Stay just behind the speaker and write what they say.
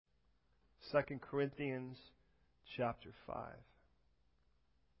2 Corinthians chapter 5.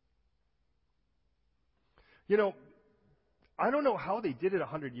 You know, I don't know how they did it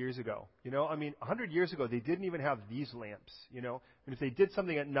 100 years ago. 100 years ago, they didn't even have these lamps, And if they did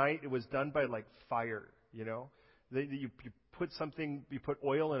something at night, it was done by, fire, You put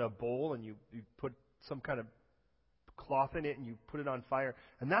oil in a bowl, and you put some kind of cloth in it, and you put it on fire.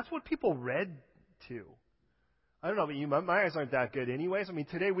 And that's what people read to. I don't know about you, my eyes aren't that good anyways.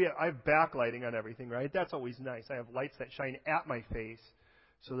 Today I have backlighting on everything, right? That's always nice. I have lights that shine at my face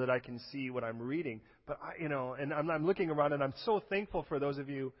so that I can see what I'm reading. But and I'm looking around, and I'm so thankful for those of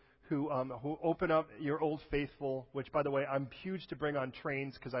you who open up your Old Faithful, which, by the way, I'm huge to bring on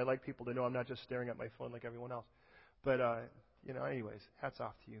trains because I like people to know I'm not just staring at my phone like everyone else. But anyways, hats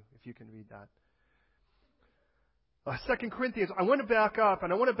off to you if you can read that. 2 Corinthians, I want to back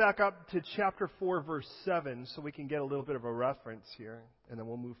up to chapter 4, verse 7, so we can get a little bit of a reference here, and then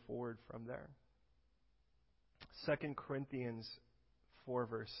we'll move forward from there. 2 Corinthians 4,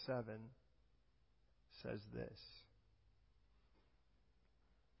 verse 7 says this.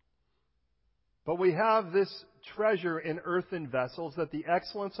 But we have this treasure in earthen vessels, that the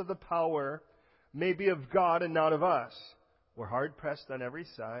excellence of the power may be of God and not of us. We're hard pressed on every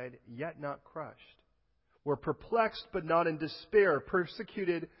side, yet not crushed. We're perplexed, but not in despair,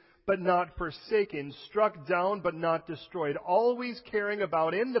 persecuted, but not forsaken, struck down, but not destroyed, always carrying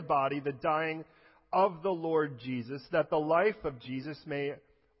about in the body the dying of the Lord Jesus, that the life of Jesus may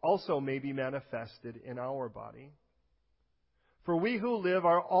be manifested in our body. For we who live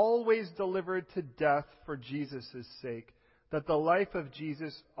are always delivered to death for Jesus' sake, that the life of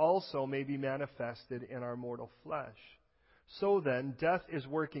Jesus also may be manifested in our mortal flesh. So then, death is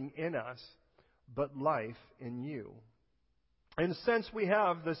working in us, but life in you. And since we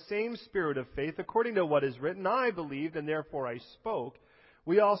have the same spirit of faith, according to what is written, I believed and therefore I spoke,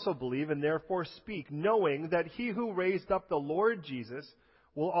 we also believe and therefore speak, knowing that he who raised up the Lord Jesus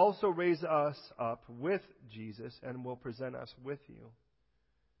will also raise us up with Jesus and will present us with you.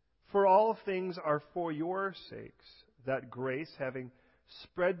 For all things are for your sakes, that grace, having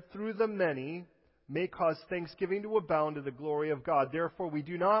spread through the many, may cause thanksgiving to abound to the glory of God. Therefore we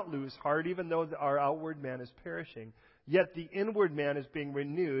do not lose heart, even though our outward man is perishing. Yet the inward man is being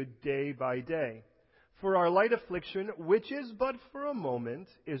renewed day by day. For our light affliction, which is but for a moment,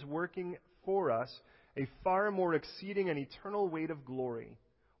 is working for us a far more exceeding and eternal weight of glory.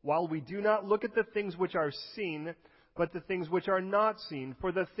 While we do not look at the things which are seen, but the things which are not seen.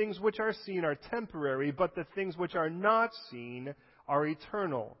 For the things which are seen are temporary, but the things which are not seen are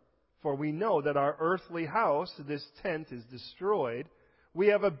eternal. For we know that our earthly house, this tent, is destroyed. We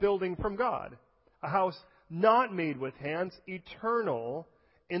have a building from God, a house not made with hands, eternal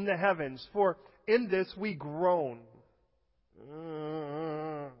in the heavens. For in this we groan,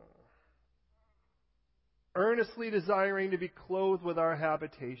 earnestly desiring to be clothed with our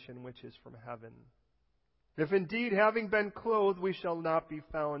habitation, which is from heaven. If indeed, having been clothed, we shall not be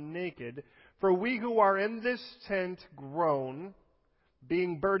found naked. For we who are in this tent groan,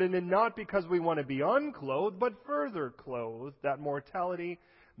 being burdened, and not because we want to be unclothed, but further clothed, that mortality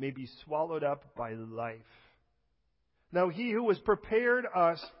may be swallowed up by life. Now he who has prepared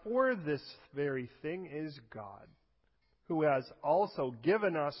us for this very thing is God, who has also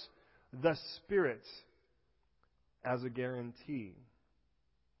given us the Spirit as a guarantee.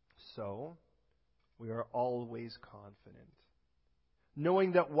 So, we are always confident,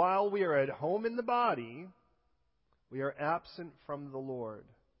 knowing that while we are at home in the body, we are absent from the Lord,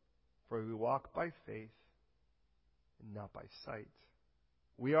 for we walk by faith and not by sight.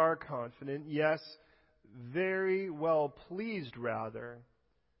 We are confident, yes, very well pleased rather,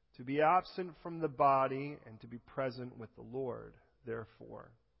 to be absent from the body and to be present with the Lord.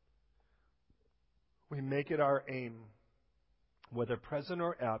 Therefore, we make it our aim, whether present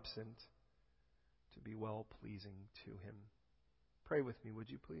or absent, to be well pleasing to Him. Pray with me, would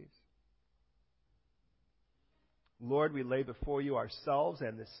you please? Lord, we lay before you ourselves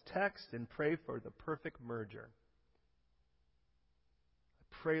and this text and pray for the perfect merger.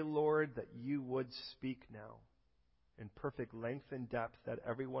 I pray, Lord, that you would speak now in perfect length and depth, that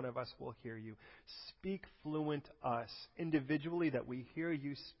every one of us will hear you. Speak fluent us individually, that we hear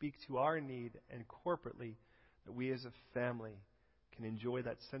you speak to our need, and corporately, that we as a family can enjoy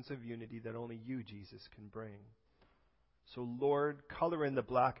that sense of unity that only you, Jesus, can bring. So, Lord, color in the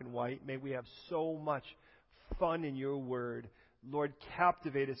black and white. May we have so much fun in your word. Lord,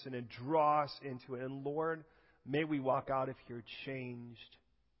 captivate us and draw us into it. And Lord, may we walk out of here changed,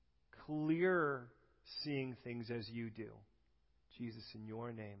 clearer, seeing things as you do. Jesus, in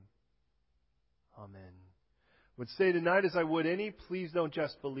your name, amen. Would say tonight as I would any, please don't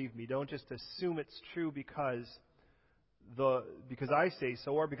just believe me. Don't just assume it's true because I say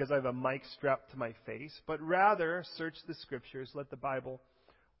so or because I have a mic strapped to my face, but rather search the Scriptures. Let the Bible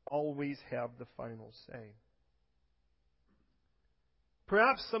always have the final say.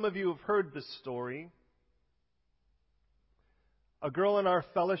 Perhaps some of you have heard this story. A girl in our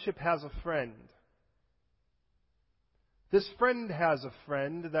fellowship has a friend. This friend has a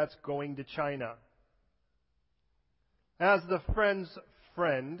friend that's going to China. As the friend's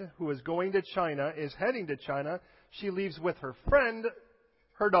friend, who is going to China, is heading to China, she leaves with her friend,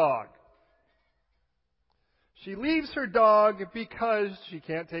 her dog. She leaves her dog because she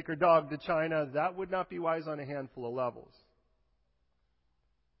can't take her dog to China. That would not be wise on a handful of levels.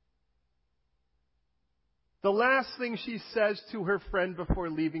 The last thing she says to her friend before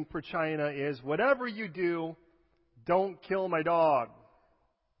leaving for China is, whatever you do, don't kill my dog.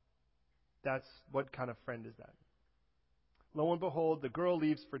 That's what kind of friend is that? Lo and behold, the girl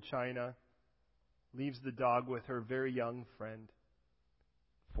leaves for China, leaves the dog with her very young friend.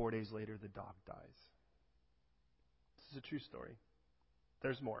 4 days later, the dog dies. This is a true story.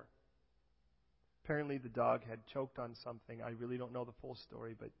 There's more. Apparently, the dog had choked on something. I really don't know the full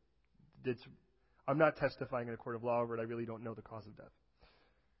story, but I'm not testifying in a court of law over it. I really don't know the cause of death.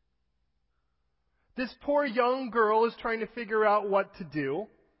 This poor young girl is trying to figure out what to do.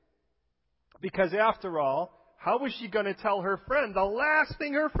 Because after all, how was she going to tell her friend? The last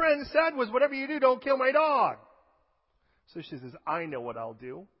thing her friend said was, whatever you do, don't kill my dog. So she says, I know what I'll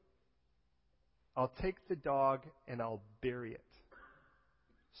do. I'll take the dog and I'll bury it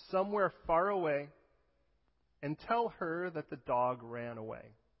somewhere far away and tell her that the dog ran away.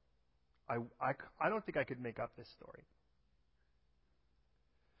 I don't think I could make up this story.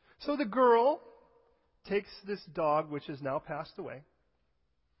 So the girl takes this dog, which has now passed away,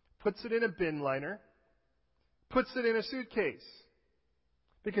 puts it in a bin liner, puts it in a suitcase,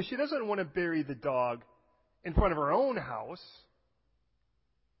 because she doesn't want to bury the dog in front of her own house.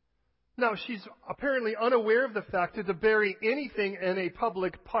 Now, she's apparently unaware of the fact that to bury anything in a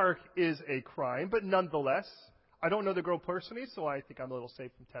public park is a crime, but nonetheless, I don't know the girl personally, so I think I'm a little safe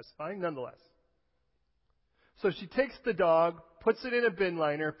from testifying, nonetheless. So she takes the dog, puts it in a bin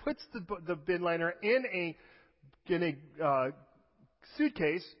liner, puts the bin liner in a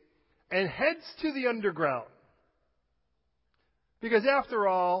suitcase, and heads to the underground. Because after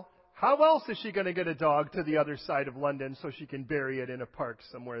all, how else is she going to get a dog to the other side of London so she can bury it in a park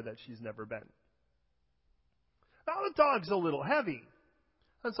somewhere that she's never been? Now, the dog's a little heavy,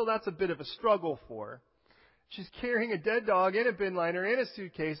 and so that's a bit of a struggle for her. She's carrying a dead dog in a bin liner, in a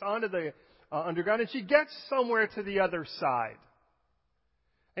suitcase, onto the underground, and she gets somewhere to the other side.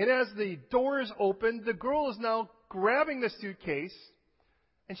 And as the doors open, the girl is now grabbing the suitcase,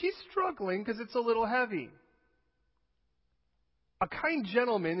 and she's struggling because it's a little heavy. A kind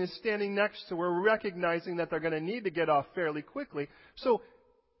gentleman is standing next to her, recognizing that they're going to need to get off fairly quickly. So,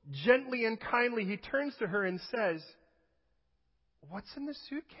 gently and kindly, he turns to her and says, "What's in the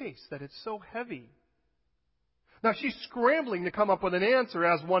suitcase that it's so heavy?" Now, she's scrambling to come up with an answer,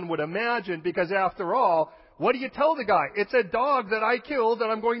 as one would imagine, because after all, what do you tell the guy? It's a dog that I killed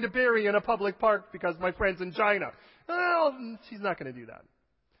that I'm going to bury in a public park because my friend's in China. Well, she's not going to do that.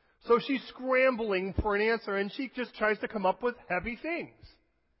 So she's scrambling for an answer, and she just tries to come up with heavy things.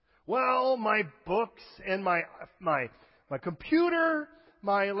 Well, my books and my computer,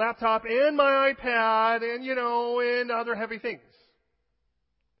 my laptop and my iPad and other heavy things.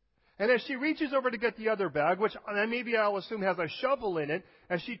 And as she reaches over to get the other bag, which maybe I'll assume has a shovel in it,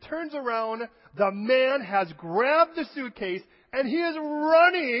 as she turns around, the man has grabbed the suitcase and he is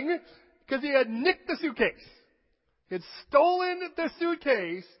running because he had nicked the suitcase. He had stolen the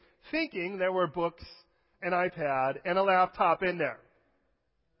suitcase thinking there were books, an iPad, and a laptop in there.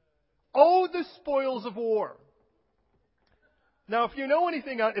 Oh, the spoils of war. Now, if you know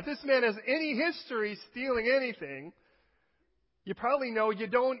anything, if this man has any history stealing anything, you probably know you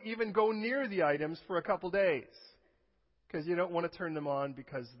don't even go near the items for a couple days because you don't want to turn them on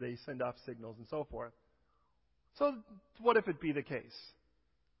because they send off signals and so forth. So what if it be the case?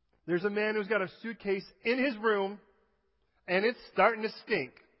 There's a man who's got a suitcase in his room and it's starting to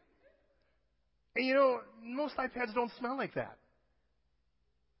stink. And most iPads don't smell like that.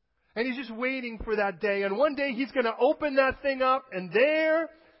 And he's just waiting for that day. And one day he's going to open that thing up and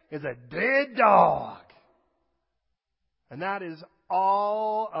there is a dead dog. And that is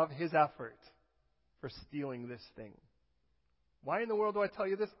all of his effort for stealing this thing. Why in the world do I tell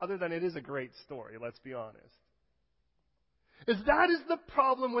you this? Other than it is a great story, let's be honest. That is the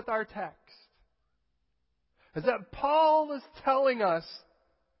problem with our text. Is that Paul is telling us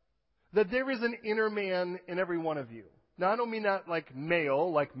that there is an inner man in every one of you. Now, I don't mean that like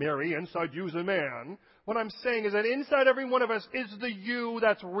male, like Mary, inside you's a man. What I'm saying is that inside every one of us is the you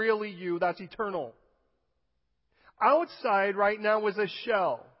that's really you, that's eternal. Outside right now is a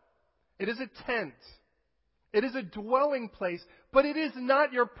shell. It is a tent. It is a dwelling place, but it is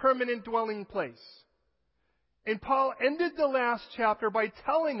not your permanent dwelling place. And Paul ended the last chapter by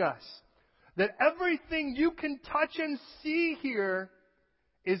telling us that everything you can touch and see here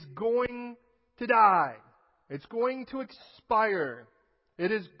is going to die. It's going to expire.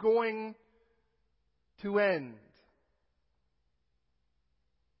 It is going to end.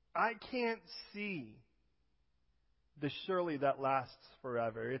 I can't see the Shirley that lasts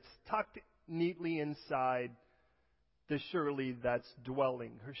forever. It's tucked neatly inside the Shirley that's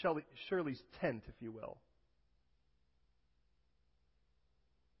dwelling, her Shirley's tent, if you will.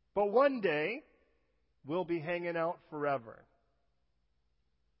 But one day, we'll be hanging out forever.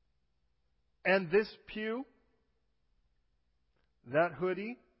 And this pew, that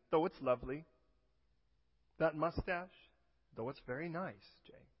hoodie, though it's lovely, that mustache, though it's very nice,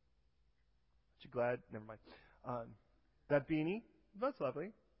 Jay. Aren't you glad? Never mind. That beanie, that's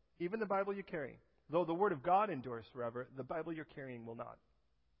lovely. Even the Bible you carry. Though the Word of God endures forever, the Bible you're carrying will not.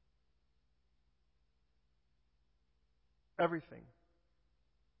 Everything.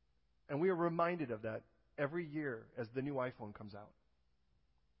 And we are reminded of that every year as the new iPhone comes out.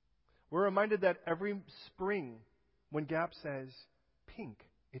 We're reminded that every spring when Gap says, pink,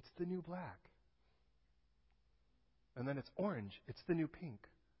 it's the new black. And then it's orange, it's the new pink.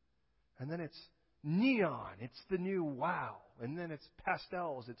 And then it's neon, it's the new wow. And then it's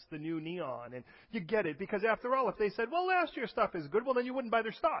pastels, it's the new neon. And you get it, because after all, if they said, well, last year's stuff is good, well, then you wouldn't buy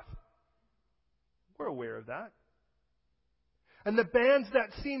their stuff. We're aware of that. And the bands that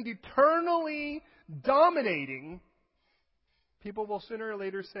seemed eternally dominating, people will sooner or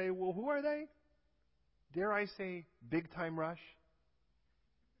later say, well, who are they? Dare I say, Big Time Rush?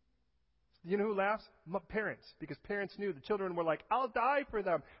 You know who laughs? Parents. Because parents knew the children were like, I'll die for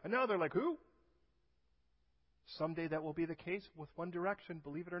them. And now they're like, who? Someday that will be the case with One Direction,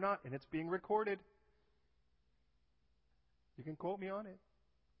 believe it or not, and it's being recorded. You can quote me on it.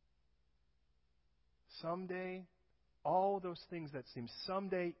 Someday, all those things that seem,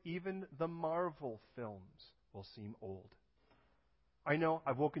 someday even the Marvel films will seem old. I know,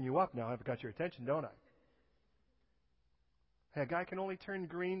 I've woken you up now. I've got your attention, don't I? Hey, a guy can only turn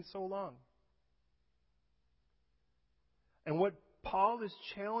green so long. And what Paul is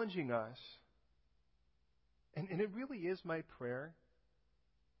challenging us, and it really is my prayer,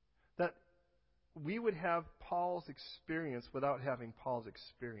 that we would have Paul's experience without having Paul's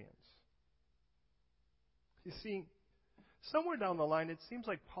experience. You see, somewhere down the line, it seems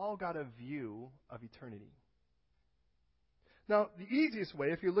like Paul got a view of eternity. Now, the easiest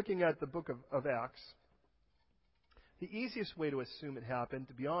way, if you're looking at the book of Acts, the easiest way to assume it happened,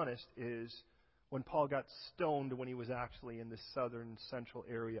 to be honest, is when Paul got stoned when he was actually in the southern central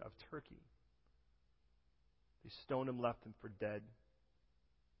area of Turkey. They stoned him, left him for dead.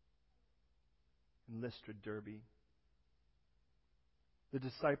 In Lystra, Derbe. The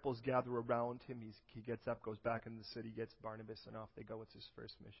disciples gather around him. He gets up, goes back in the city, gets Barnabas, and off they go. It's his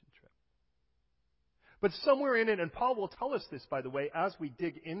first mission trip. But somewhere in it, and Paul will tell us this, by the way, as we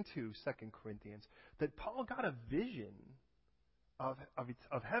dig into 2 Corinthians, that Paul got a vision of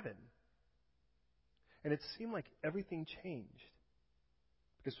heaven. And it seemed like everything changed.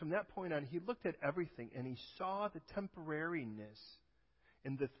 Because from that point on, he looked at everything and he saw the temporariness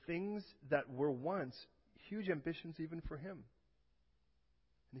in the things that were once huge ambitions even for him.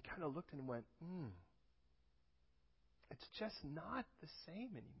 And he kind of looked and went, it's just not the same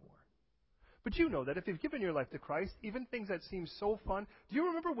anymore. But you know that if you've given your life to Christ, even things that seem so fun, do you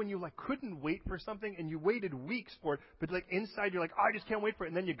remember when you couldn't wait for something and you waited weeks for it, but inside you're like, I just can't wait for it,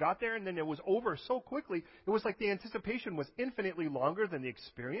 and then you got there and then it was over so quickly, it was like the anticipation was infinitely longer than the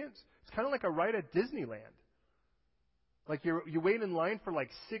experience. It's kind of like a ride at Disneyland. Like you wait in line for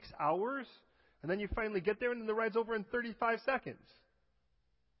 6 hours, and then you finally get there and then the ride's over in 35 seconds.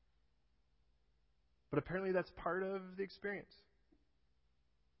 But apparently that's part of the experience.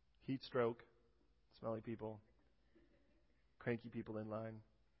 Heat stroke. Smelly people, cranky people in line,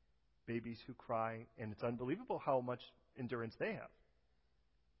 babies who cry, and it's unbelievable how much endurance they have.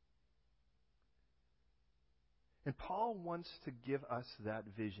 And Paul wants to give us that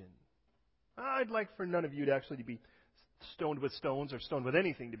vision. I'd like for none of you to actually be stoned with stones or stoned with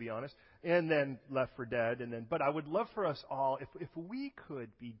anything, to be honest, and then left for dead. But I would love for us all, if we could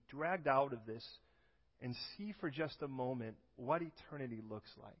be dragged out of this and see for just a moment what eternity looks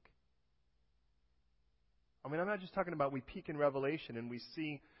like. I mean, I'm not just talking about we peek in Revelation and we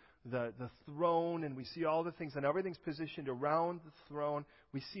see the throne, and we see all the things, and everything's positioned around the throne.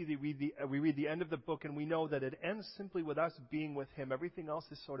 We read the end of the book, and we know that it ends simply with us being with Him. Everything else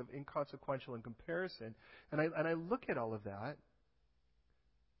is sort of inconsequential in comparison. And I look at all of that,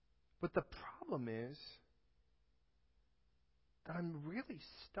 but the problem is that I'm really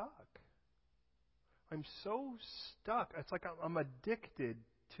stuck. I'm so stuck. It's like I'm addicted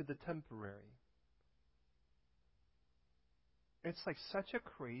to the temporary. It's like such a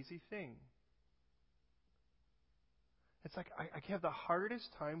crazy thing. It's like I have the hardest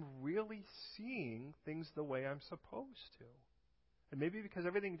time really seeing things the way I'm supposed to. And maybe because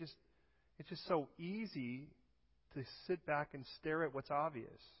it's just so easy to sit back and stare at what's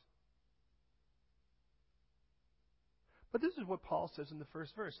obvious. But this is what Paul says in the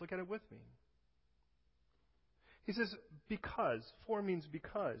first verse. Look at it with me. He says, because. For means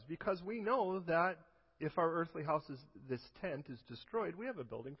because. Because we know that if our earthly house, this tent, is destroyed, we have a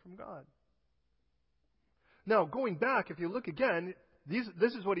building from God. Now, going back, if you look again,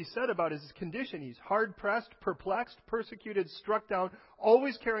 this is what he said about his condition. He's hard-pressed, perplexed, persecuted, struck down,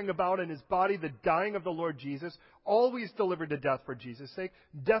 always carrying about in his body the dying of the Lord Jesus, always delivered to death for Jesus' sake.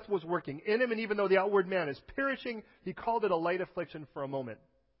 Death was working in him, and even though the outward man is perishing, he called it a light affliction for a moment.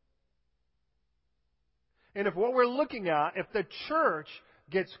 And if what we're looking at, if the church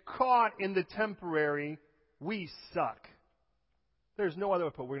gets caught in the temporary, we suck. There's no other way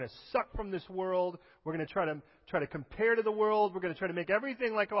to put it. We're going to suck from this world. We're going to try to compare to the world. We're going to try to make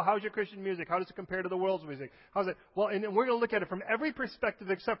everything like, oh, how's your Christian music? How does it compare to the world's music? How's it? Well, and we're going to look at it from every perspective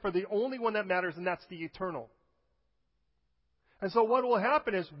except for the only one that matters, and that's the eternal. And so what will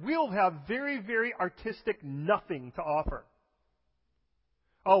happen is we'll have very, very artistic nothing to offer.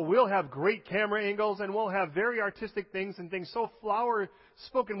 Oh, we'll have great camera angles, and we'll have very artistic things and things so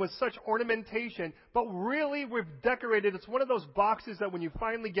flower-spoken with such ornamentation. But really, we've decorated. It's one of those boxes that when you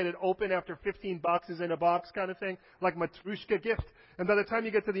finally get it open after 15 boxes in a box kind of thing, like Matryoshka gift. And by the time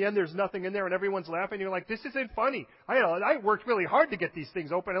you get to the end, there's nothing in there, and everyone's laughing. You're like, this isn't funny. I worked really hard to get these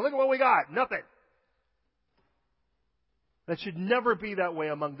things open, and look at what we got. Nothing. That should never be that way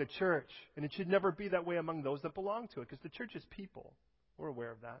among the church. And it should never be that way among those that belong to it, because the church is people. We're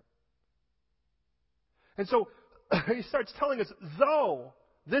aware of that. And so he starts telling us, though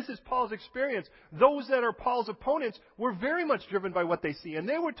this is Paul's experience, those that are Paul's opponents were very much driven by what they see. And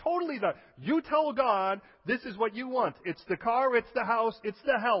they were totally you tell God, this is what you want. It's the car, it's the house, it's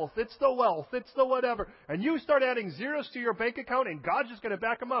the health, it's the wealth, it's the whatever. And you start adding zeros to your bank account and God's just going to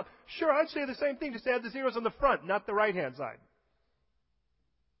back them up. Sure, I'd say the same thing, just add the zeros on the front, not the right-hand side.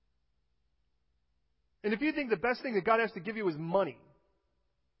 And if you think the best thing that God has to give you is money,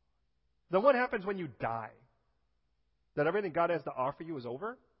 then what happens when you die? That everything God has to offer you is over?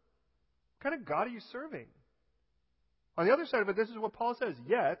 What kind of God are you serving? On the other side of it, this is what Paul says.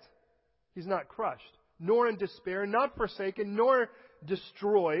 Yet, he's not crushed, nor in despair, not forsaken, nor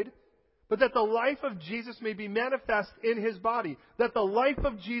destroyed, but that the life of Jesus may be manifest in his body, that the life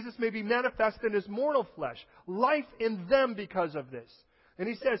of Jesus may be manifest in his mortal flesh, life in them because of this. And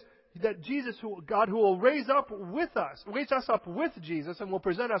he says, that Jesus, God who will raise us up with Jesus and will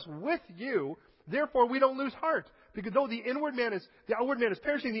present us with you, therefore we don't lose heart. Because though the outward man is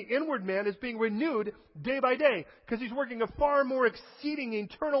perishing, the inward man is being renewed day by day. Because he's working a far more exceeding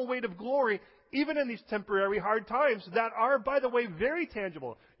eternal weight of glory, even in these temporary hard times that are, by the way, very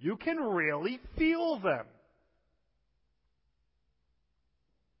tangible. You can really feel them.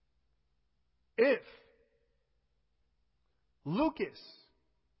 If Lucas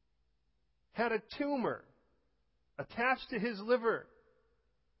had a tumor attached to his liver,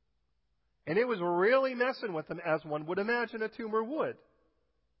 and it was really messing with him, as one would imagine a tumor would.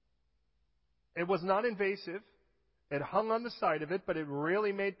 It was not invasive. It hung on the side of it, but it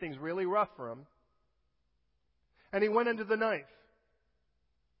really made things really rough for him. And he went into the knife.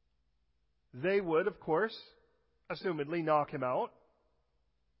 They would, of course, assumedly knock him out.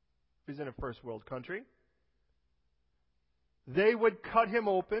 He's in a first world country. They would cut him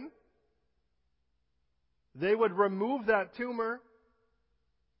open. They would remove that tumor,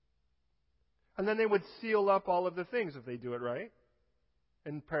 and then they would seal up all of the things if they do it right,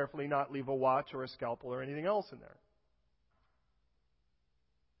 and prayerfully not leave a watch or a scalpel or anything else in there.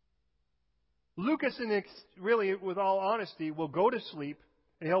 Lucas, really, with all honesty, will go to sleep,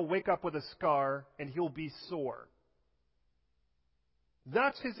 and he'll wake up with a scar, and he'll be sore.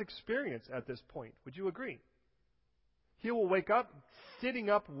 That's his experience at this point. Would you agree? He will wake up. Sitting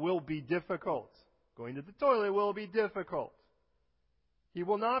up will be difficult. Going to the toilet will be difficult. He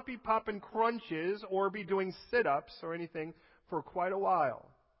will not be popping crunches or be doing sit-ups or anything for quite a while.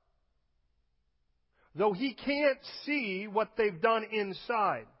 Though he can't see what they've done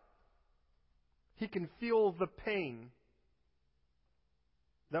inside. He can feel the pain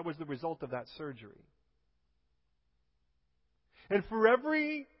that was the result of that surgery. And for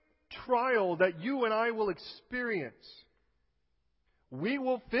every trial that you and I will experience, we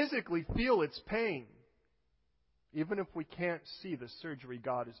will physically feel its pain, even if we can't see the surgery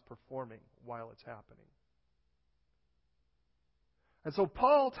God is performing while it's happening. And so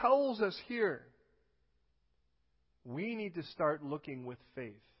Paul tells us here, we need to start looking with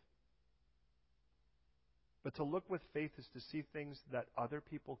faith. But to look with faith is to see things that other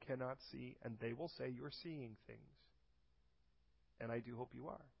people cannot see, and they will say you're seeing things. And I do hope you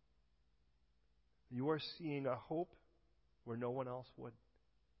are. You are seeing a hope where no one else would.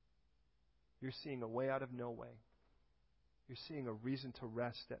 You're seeing a way out of no way. You're seeing a reason to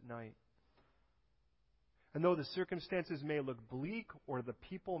rest at night. And though the circumstances may look bleak, or the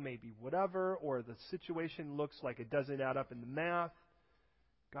people may be whatever, or the situation looks like it doesn't add up in the math,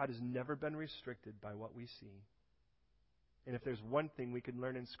 God has never been restricted by what we see. And if there's one thing we can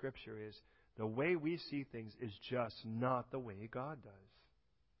learn in Scripture is the way we see things is just not the way God does.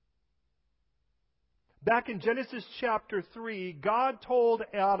 Back in Genesis chapter 3, God told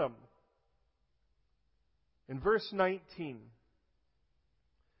Adam in verse 19,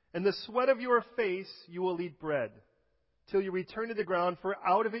 "In the sweat of your face you will eat bread, till you return to the ground, for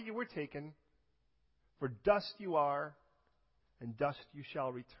out of it you were taken. For dust you are, and dust you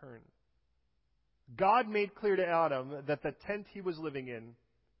shall return." God made clear to Adam that the tent he was living in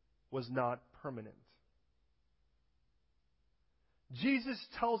was not permanent. Jesus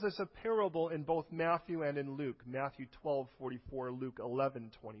tells us a parable in both Matthew and in Luke, Matthew 12:44, Luke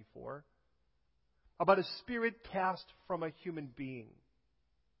 11:24, about a spirit cast from a human being.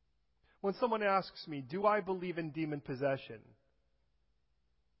 When someone asks me, do I believe in demon possession?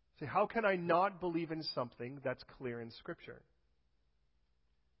 I say, how can I not believe in something that's clear in Scripture?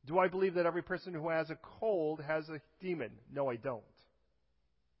 Do I believe that every person who has a cold has a demon? No, I don't.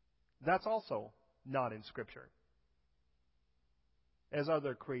 That's also not in Scripture, as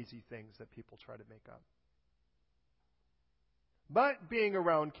other crazy things that people try to make up. But being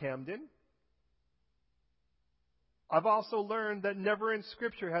around Camden, I've also learned that never in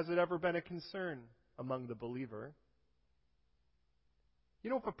Scripture has it ever been a concern among the believer. You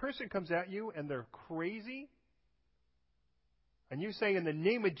know, if a person comes at you and they're crazy, and you say, in the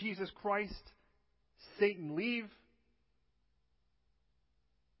name of Jesus Christ, Satan, leave,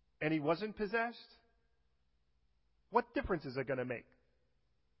 and he wasn't possessed, what difference is it going to make?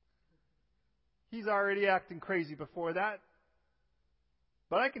 He's already acting crazy before that.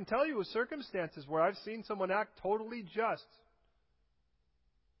 But I can tell you of circumstances where I've seen someone act totally just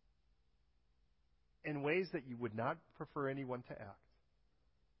in ways that you would not prefer anyone to act.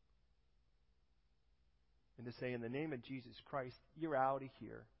 And to say, in the name of Jesus Christ, you're out of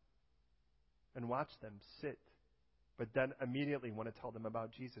here. And watch them sit. But then immediately want to tell them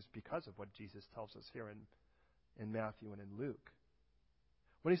about Jesus because of what Jesus tells us here in Matthew and in Luke.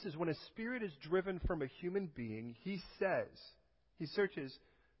 When he says, when a spirit is driven from a human being, he searches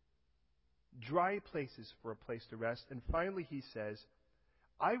dry places for a place to rest. And finally he says,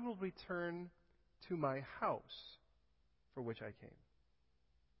 I will return to my house for which I came.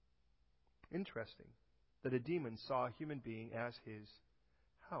 Interesting that a demon saw a human being as his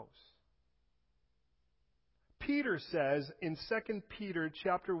house. Peter says in 2 Peter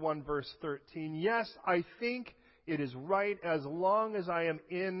chapter 1 verse 13, yes, I think it is right as long as I am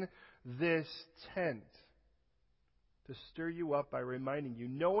in this tent to stir you up by reminding you,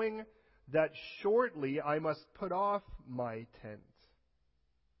 knowing that shortly I must put off my tent.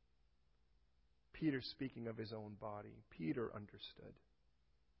 Peter speaking of his own body. Peter understood.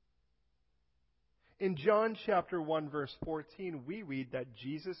 In John chapter 1 verse 14, we read that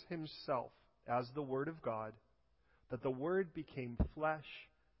Jesus himself, as the Word of God, that the Word became flesh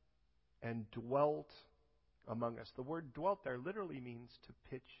and dwelt among us. The word dwelt there literally means to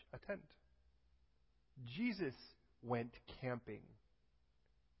pitch a tent. Jesus went camping,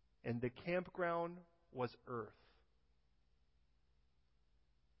 and the campground was earth.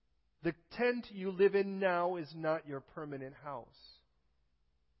 The tent you live in now is not your permanent house.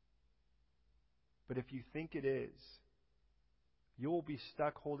 But if you think it is, you will be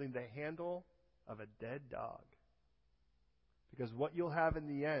stuck holding the handle of a dead dog. Because what you'll have in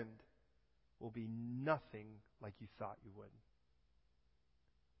the end will be nothing like you thought you would.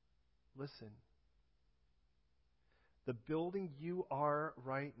 Listen. The building you are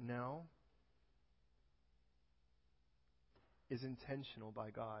right now is intentional by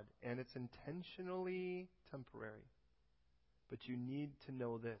God, and it's intentionally temporary. But you need to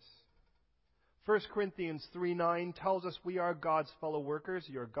know this. 1 Corinthians 3:9 tells us we are God's fellow workers.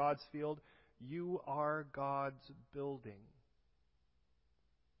 You're God's field. You are God's building.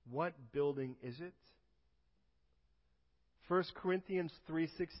 What building is it? 1 Corinthians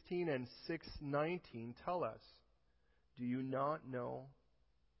 3:16 and 6:19 tell us, do you not know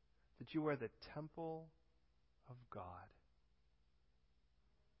that you are the temple of God?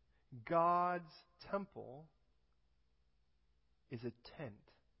 God's temple is a tent.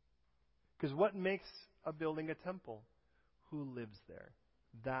 Because what makes a building a temple? Who lives there?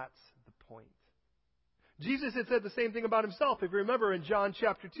 That's the point. Jesus had said the same thing about himself. If you remember in John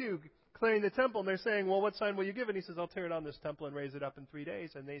chapter 2, clearing the temple, and they're saying, well, what sign will you give? And he says, I'll tear down this temple and raise it up in 3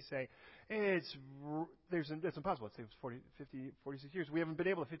 days. And they say, it's impossible. It takes 46 years. We haven't been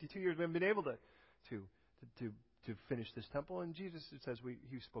able to, 52 years, we haven't been able to finish this temple. And Jesus says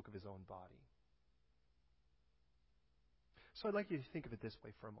he spoke of his own body. So I'd like you to think of it this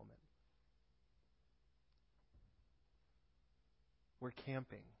way for a moment. We're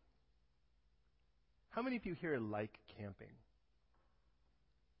camping. How many of you here like camping?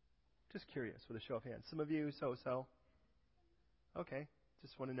 Just curious, with a show of hands. Some of you, so. Okay,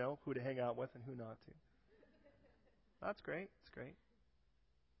 just want to know who to hang out with and who not to. That's great. That's great.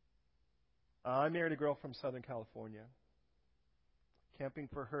 I married a girl from Southern California. Camping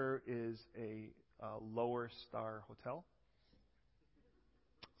for her is a lower star hotel.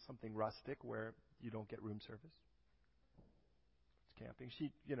 Something rustic where you don't get room service. It's camping.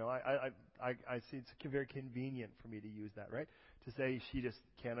 She, I see it's very convenient for me to use that, right? To say she just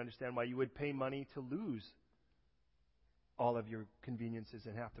can't understand why you would pay money to lose all of your conveniences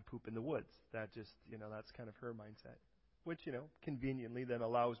and have to poop in the woods. That just, that's kind of her mindset. Which, conveniently then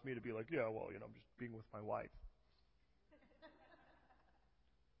allows me to be like, yeah, well, I'm just being with my wife.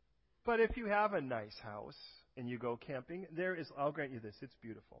 But if you have a nice house and you go camping, I'll grant you this, it's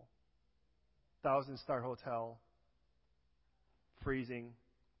beautiful. 1,000-star hotel, freezing,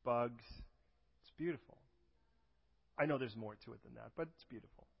 bugs, it's beautiful. I know there's more to it than that, but it's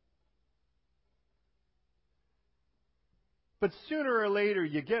beautiful. But sooner or later,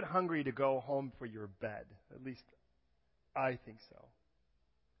 you get hungry to go home for your bed. At least I think so.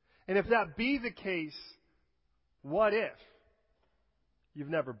 And if that be the case, what if you've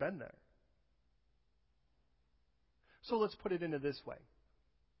never been there? So let's put it into this way.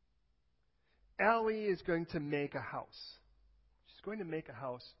 Allie is going to make a house. She's going to make a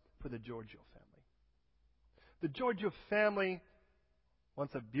house for the Giorgio family. The Giorgio family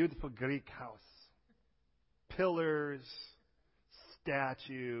wants a beautiful Greek house. Pillars,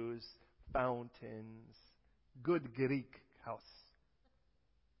 statues, fountains, good Greek house.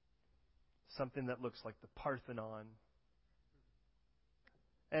 Something that looks like the Parthenon.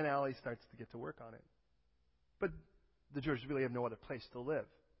 And Allie starts to get to work on it. But the Giorgios really have no other place to live.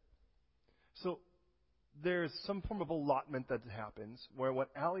 So there's some form of allotment that happens where what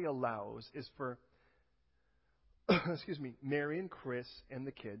Allie allows is for Mary and Chris and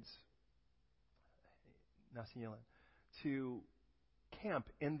the kids to camp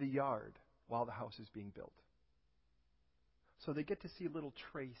in the yard while the house is being built. So they get to see little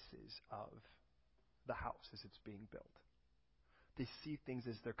traces of the house as it's being built. They see things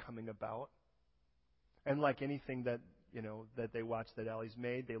as they're coming about. And like anything that they watch that Allie's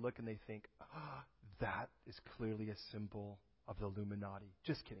made, they look and they think, that is clearly a symbol of the Illuminati.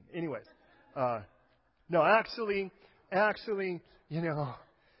 Just kidding. Anyways, no, actually, you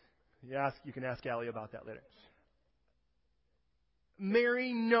can ask Allie about that later.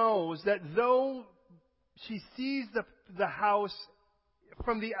 Mary knows that though she sees the house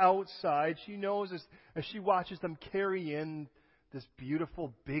from the outside, she knows as she watches them carry in this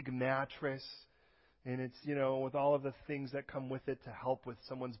beautiful big mattress, and it's, with all of the things that come with it to help with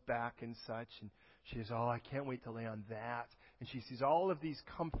someone's back and such. And she says, I can't wait to lay on that. And she sees all of these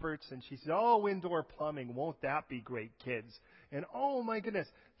comforts, and she says, indoor plumbing, won't that be great, kids? And oh my goodness,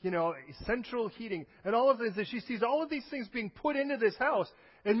 central heating, and all of this. She sees all of these things being put into this house,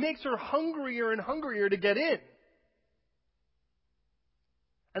 and makes her hungrier and hungrier to get in.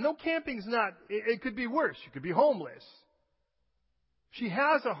 And though camping's not, it could be worse. You could be homeless. She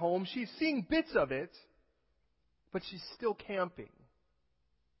has a home. She's seeing bits of it, but she's still camping.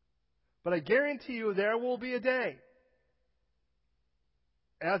 But I guarantee you there will be a day,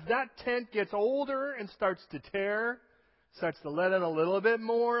 as that tent gets older and starts to tear, starts to let in a little bit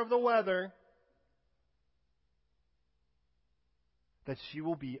more of the weather, that she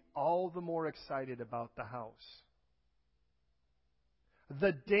will be all the more excited about the house.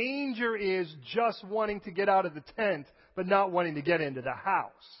 The danger is just wanting to get out of the tent, but not wanting to get into the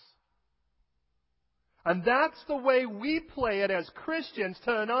house. And that's the way we play it as Christians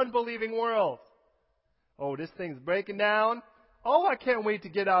to an unbelieving world. Oh, this thing's breaking down. Oh, I can't wait to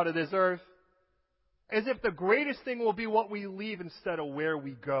get out of this earth. as if the greatest thing will be what we leave instead of where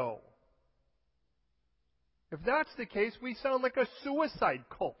we go. If that's the case, we sound like a suicide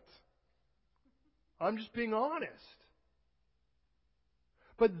cult. I'm just being honest.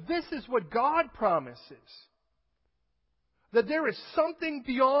 But this is what God promises. That there is something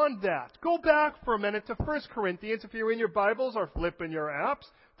beyond that. Go back for a minute to 1 Corinthians, if you're in your Bibles or flip in your apps,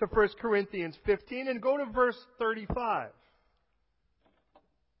 to 1 Corinthians 15 and go to verse 35.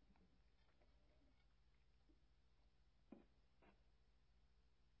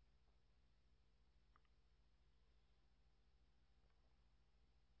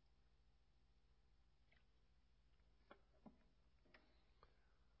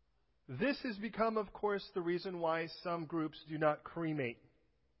 This has become, of course, the reason why some groups do not cremate.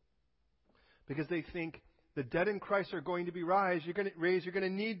 Because they think the dead in Christ are going to be raised. You're going to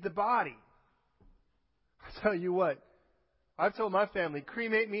need the body. I tell you what, I've told my family,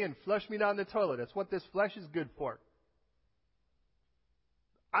 cremate me and flush me down the toilet. That's what this flesh is good for.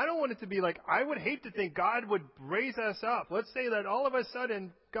 I don't want it to be like, I would hate to think God would raise us up. Let's say that all of a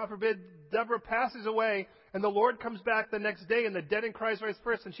sudden, God forbid, Deborah passes away and the Lord comes back the next day and the dead in Christ rise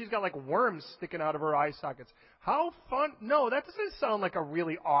first and she's got like worms sticking out of her eye sockets. How fun? No, that doesn't sound like a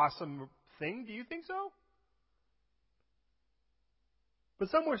really awesome thing. Do you think so? But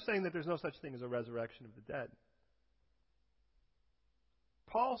some were saying that there's no such thing as a resurrection of the dead.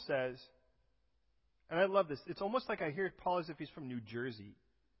 Paul says, and I love this, it's almost like I hear Paul as if he's from New Jersey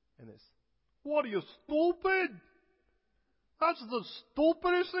in this. What are you, stupid? That's the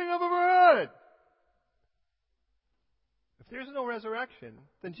stupidest thing I've ever heard. If there's no resurrection,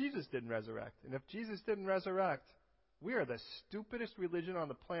 then Jesus didn't resurrect. And if Jesus didn't resurrect, we are the stupidest religion on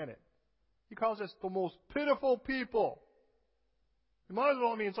the planet. He calls us the most pitiful people. It might as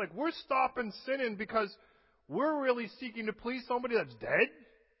well mean it's like we're stopping sinning because we're really seeking to please somebody that's dead.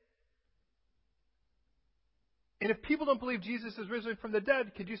 And if people don't believe Jesus is risen from the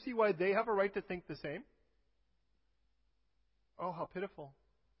dead, could you see why they have a right to think the same? Oh, how pitiful.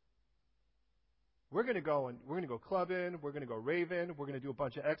 We're going to go clubbing, we're going to go raving, we're going to do a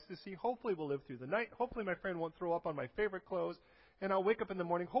bunch of ecstasy. Hopefully we'll live through the night. Hopefully my friend won't throw up on my favorite clothes. And I'll wake up in the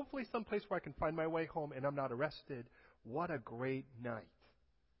morning, hopefully someplace where I can find my way home and I'm not arrested. What a great night.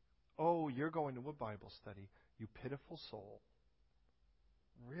 Oh, you're going to a Bible study, you pitiful soul.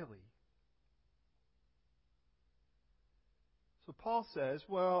 Really? So Paul says,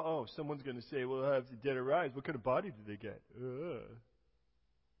 well, someone's going to say, well, have the dead arise? What kind of body did they get?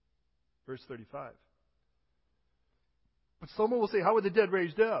 Verse 35. But someone will say, how were the dead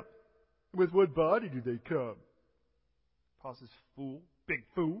raised up? With what body do they come? Paul says, fool, big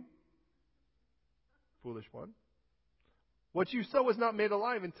fool, foolish one. What you sow is not made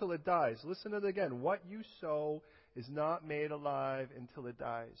alive until it dies. Listen to it again. What you sow is not made alive until it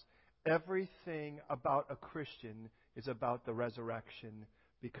dies. Everything about a Christian is about the resurrection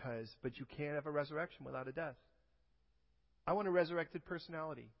but you can't have a resurrection without a death. I want a resurrected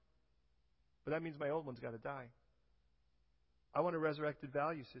personality, but that means my old one's got to die. I want a resurrected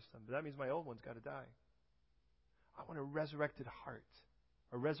value system, but that means my old one's got to die. I want a resurrected heart,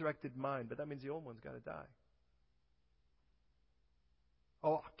 a resurrected mind, but that means the old one's got to die.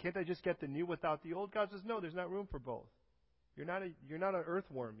 Oh, can't I just get the new without the old? God says, no, there's not room for both. You're not an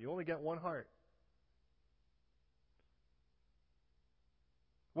earthworm. You only get one heart.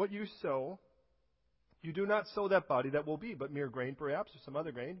 What you sow, you do not sow that body that will be, but mere grain perhaps, or some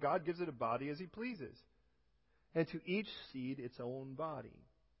other grain. God gives it a body as He pleases. And to each seed its own body.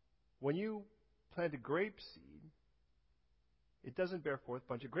 When you plant a grape seed, it doesn't bear forth a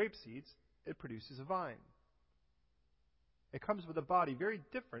bunch of grape seeds. It produces a vine. It comes with a body very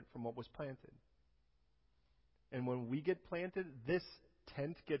different from what was planted. And when we get planted, this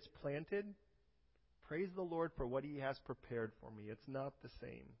tent gets planted. Praise the Lord for what He has prepared for me. It's not the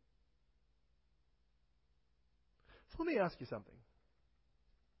same. So let me ask you something.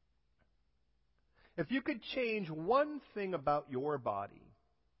 If you could change one thing about your body,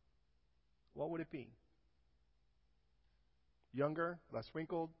 what would it be? Younger, less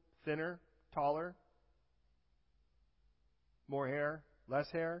wrinkled, thinner, taller, more hair, less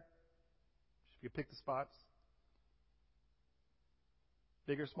hair? If you pick the spots.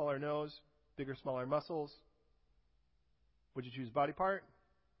 Bigger, smaller nose, bigger, smaller muscles. Would you choose body part?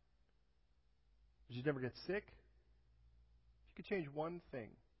 Would you never get sick? If you could change one thing,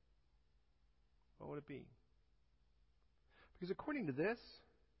 what would it be? Because according to this,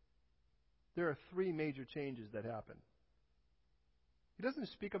 there are three major changes that happen. He doesn't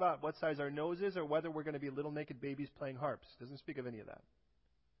speak about what size our nose is or whether we're going to be little naked babies playing harps. He doesn't speak of any of that.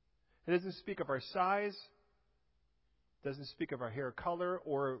 He doesn't speak of our size. Doesn't speak of our hair color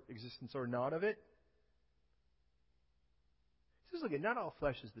or existence or not of it. Says, look, not all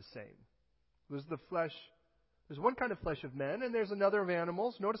flesh is the same. There's one kind of flesh of men, and there's another of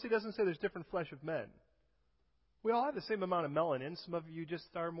animals. Notice he doesn't say there's different flesh of men. We all have the same amount of melanin. Some of you just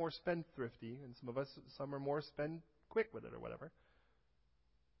are more spendthrifty, and some are more spend quick with it or whatever.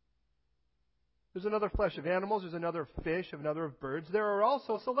 There's another flesh of animals, there's another of fish, another of birds. There are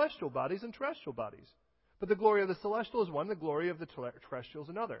also celestial bodies and terrestrial bodies. But the glory of the celestial is one, the glory of the terrestrial is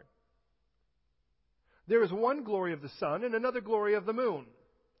another. There is one glory of the sun and another glory of the moon.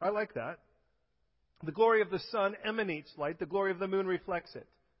 I like that. The glory of the sun emanates light, the glory of the moon reflects it.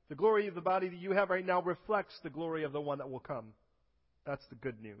 The glory of the body that you have right now reflects the glory of the one that will come. That's the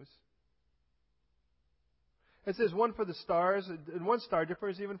good news. It says one for the stars, and one star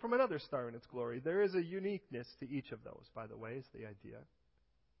differs even from another star in its glory. There is a uniqueness to each of those, by the way, is the idea.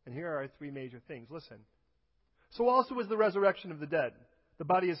 And here are our three major things. Listen. So also is the resurrection of the dead. The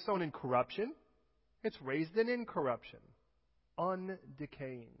body is sown in corruption. It's raised in incorruption.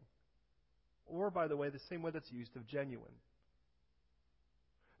 Undecaying. Or, by the way, the same way that's used of genuine.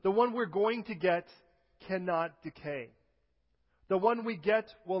 The one we're going to get cannot decay. The one we get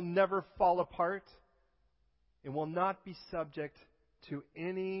will never fall apart. It will not be subject to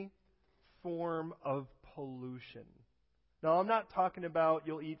any form of pollution. Now, I'm not talking about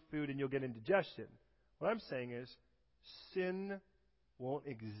you'll eat food and you'll get indigestion. What I'm saying is sin won't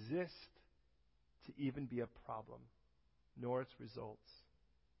exist to even be a problem, nor its results.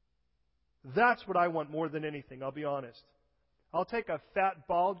 That's what I want more than anything, I'll be honest. I'll take a fat,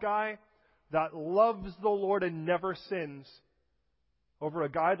 bald guy that loves the Lord and never sins over a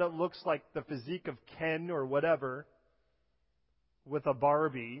guy that looks like the physique of Ken or whatever with a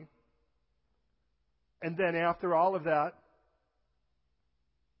Barbie. And then after all of that,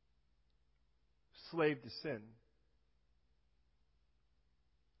 slave to sin.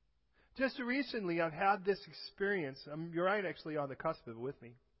 Just recently, I've had this experience. You're right, actually, on the cusp of it with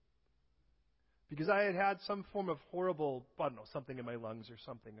me. Because I had some form of horrible, something in my lungs or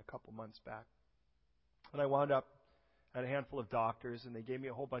something a couple months back. And I wound up at a handful of doctors, and they gave me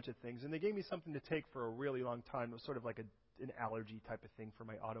a whole bunch of things. And they gave me something to take for a really long time. It was sort of like an allergy type of thing for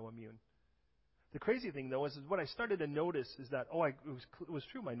my autoimmune. The crazy thing, though, is what I started to notice is that, it was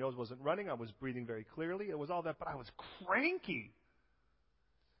true. My nose wasn't running. I was breathing very clearly. It was all that, but I was cranky.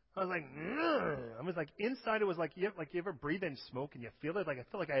 I was like, ugh. I was like, inside it was like, you ever breathe in smoke and you feel it? Like, I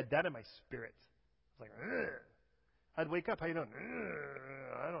felt like I had that in my spirit. I was like, ugh. I'd wake up, how you doing?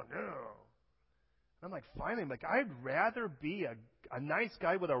 I don't know. And I'm like, finally, I'd rather be a nice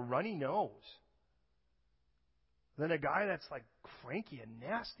guy with a runny nose than a guy that's like cranky and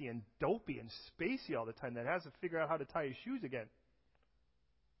nasty and dopey and spacey all the time that has to figure out how to tie his shoes again.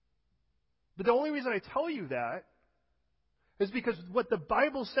 But the only reason I tell you that is because what the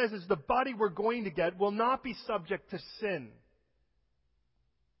Bible says is the body we're going to get will not be subject to sin.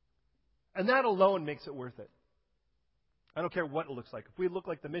 And that alone makes it worth it. I don't care what it looks like. If we look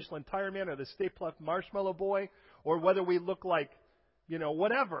like the Michelin Tire Man or the Stay Puft Marshmallow Boy, or whether we look like,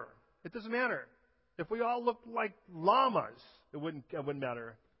 whatever. It doesn't matter. If we all looked like llamas, it wouldn't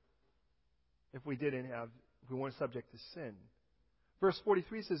matter if we weren't subject to sin. Verse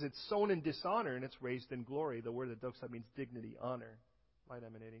 43 says it's sown in dishonor and it's raised in glory. The word that doxa means dignity, honor, light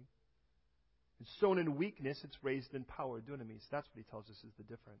emanating. It's sown in weakness, it's raised in power, dunamis. That's what he tells us is the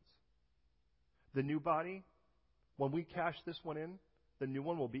difference. The new body, when we cash this one in, the new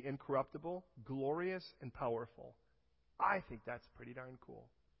one will be incorruptible, glorious, and powerful. I think that's pretty darn cool.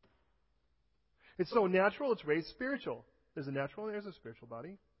 It's so natural, it's raised spiritual. There's a natural and there's a spiritual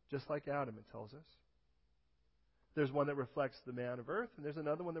body, just like Adam, it tells us. There's one that reflects the man of earth, and there's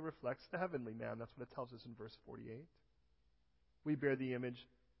another one that reflects the heavenly man. That's what it tells us in verse 48. We bear the image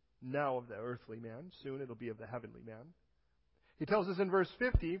now of the earthly man. Soon it'll be of the heavenly man. He tells us in verse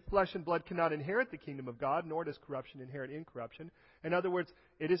 50, flesh and blood cannot inherit the kingdom of God, nor does corruption inherit incorruption. In other words,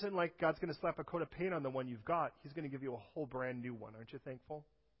 it isn't like God's going to slap a coat of paint on the one you've got. He's going to give you a whole brand new one. Aren't you thankful?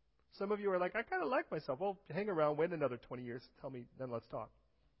 Some of you are like, I kind of like myself. Well, hang around, wait another 20 years, tell me, then let's talk.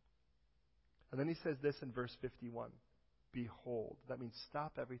 And then he says this in verse 51. Behold. That means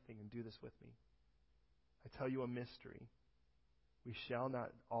stop everything and do this with me. I tell you a mystery. We shall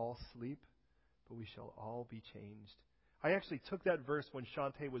not all sleep, but we shall all be changed. I actually took that verse when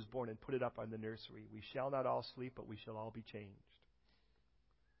Shantae was born and put it up on the nursery. We shall not all sleep, but we shall all be changed.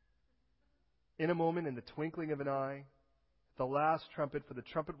 In a moment, in the twinkling of an eye, the last trumpet, for the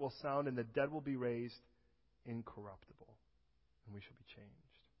trumpet will sound and the dead will be raised incorruptible, and we shall be changed.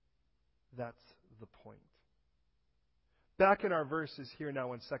 That's the point. Back in our verses here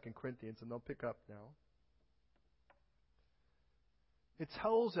now in 2 Corinthians, and they'll pick up now. It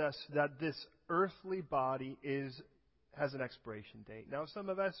tells us that this earthly body is has an expiration date. Now, some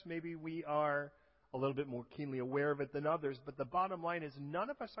of us, maybe we are a little bit more keenly aware of it than others, but the bottom line is none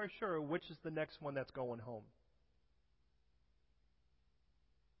of us are sure which is the next one that's going home.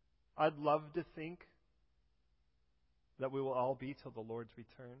 I'd love to think that we will all be till the Lord's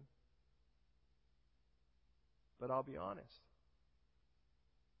return. But I'll be honest.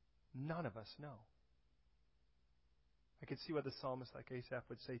 None of us know. I could see what the psalmist like Asaph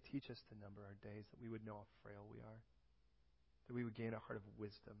would say, teach us to number our days, that we would know how frail we are, that we would gain a heart of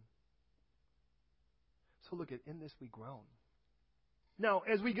wisdom. So look, in this we groan. Now,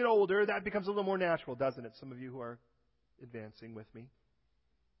 as we get older, that becomes a little more natural, doesn't it? Some of you who are advancing with me.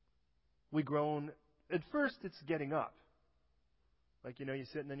 We groan. At first, it's getting up. Like, you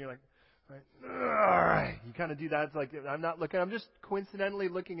sit and then you're like, all right. You kind of do that. It's like, I'm not looking. I'm just coincidentally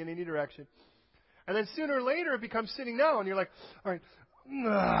looking in any direction. And then sooner or later, it becomes sitting down. And you're like, all right.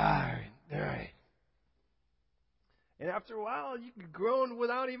 And after a while, you can groan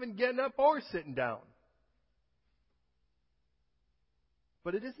without even getting up or sitting down.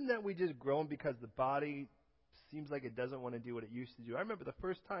 But it isn't that we just groan because the body seems like it doesn't want to do what it used to do. I remember the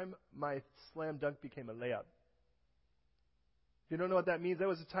first time my slam dunk became a layup. If you don't know what that means, that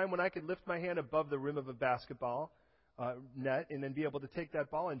was a time when I could lift my hand above the rim of a basketball net and then be able to take that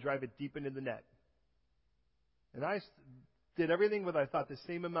ball and drive it deep into the net. And I did everything with, I thought, the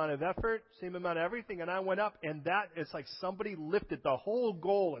same amount of effort, same amount of everything, and I went up, and it's like somebody lifted the whole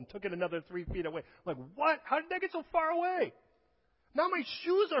goal and took it another 3 feet away. I'm like, what? How did that get so far away? Now my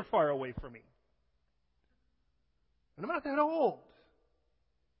shoes are far away from me. And I'm not that old.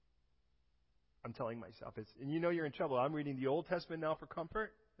 I'm telling myself. And you're in trouble. I'm reading the Old Testament now for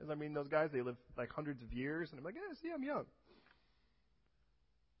comfort. As I'm reading those guys, they live like hundreds of years. And I'm like, yeah, see, I'm young.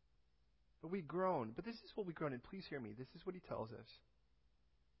 But we groan. But this is what we groan. And please hear me. This is what he tells us.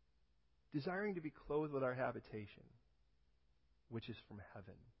 Desiring to be clothed with our habitation, which is from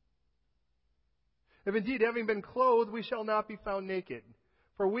heaven. If indeed, having been clothed, we shall not be found naked.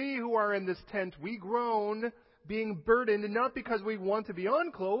 For we who are in this tent, we groan, being burdened, not because we want to be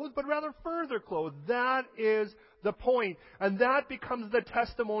unclothed, but rather further clothed. That is the point. And that becomes the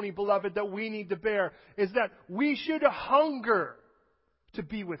testimony, beloved, that we need to bear, is that we should hunger to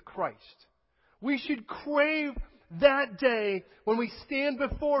be with Christ. We should crave that day when we stand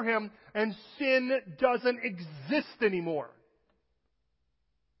before Him and sin doesn't exist anymore.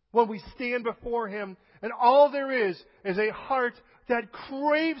 When we stand before Him and all there is a heart that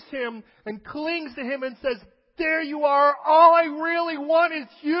craves Him and clings to Him and says, there you are, all I really want is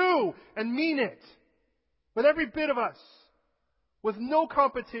you, and mean it. With every bit of us. With no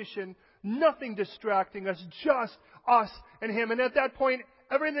competition, nothing distracting us, just us and Him. And at that point,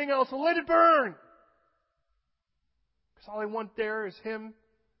 everything else, let it burn. Because all I want there is Him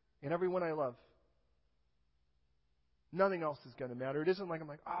and everyone I love. Nothing else is going to matter. It isn't like I'm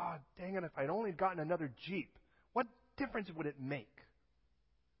like, dang it, if I'd only gotten another Jeep, what difference would it make?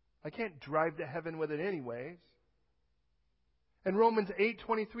 I can't drive to heaven with it anyways. In Romans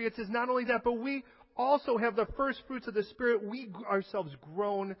 8:23, it says, not only that, but we also have the first fruits of the Spirit. We ourselves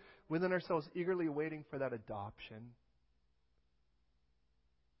groan within ourselves, eagerly waiting for that adoption.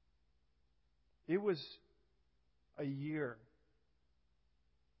 It was a year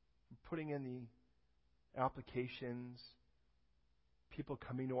putting in the applications, people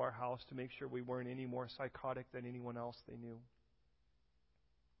coming to our house to make sure we weren't any more psychotic than anyone else they knew.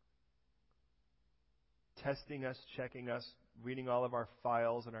 Testing us, checking us, reading all of our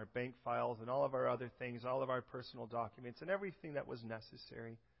files and our bank files and all of our other things, all of our personal documents and everything that was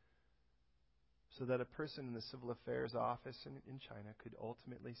necessary so that a person in the civil affairs office in China could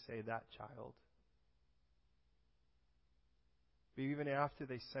ultimately say, that child. But even after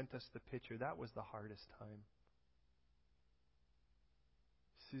they sent us the picture, that was the hardest time.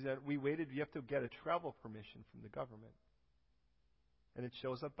 See that we waited, you have to get a travel permission from the government. And it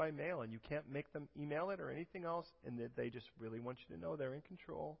shows up by mail, and you can't make them email it or anything else, and that they just really want you to know they're in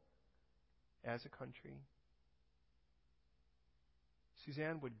control as a country.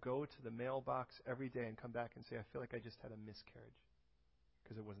 Suzanne would go to the mailbox every day and come back and say, I feel like I just had a miscarriage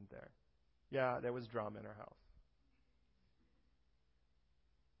because it wasn't there. Yeah, there was drama in our house.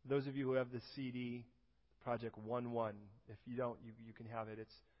 Those of you who have the CD, Project 1-1, if you don't, you can have it.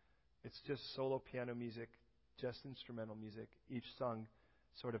 It's just solo piano music, just instrumental music, each song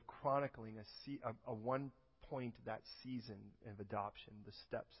sort of chronicling a one point that season of adoption, the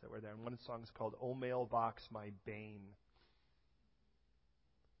steps that were there. And one song is called O Mailbox, My Bane.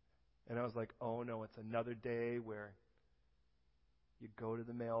 And I was like, oh no, it's another day where you go to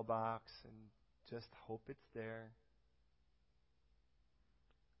the mailbox and just hope it's there.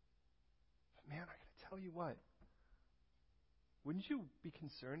 But man, I gotta tell you what, Wouldn't you be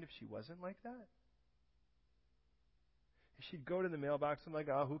concerned if she wasn't like that? If she'd go to the mailbox and like,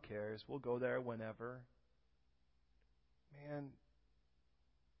 oh, who cares? We'll go there whenever. Man,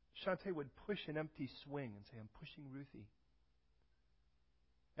 Shantae would push an empty swing and say, I'm pushing Ruthie.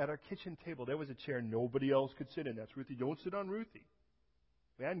 At our kitchen table, there was a chair nobody else could sit in. That's Ruthie. Don't sit on Ruthie.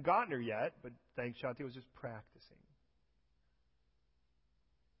 We hadn't gotten her yet, but thanks, Shantae was just practicing.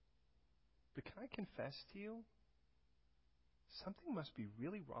 But can I confess to you? Something must be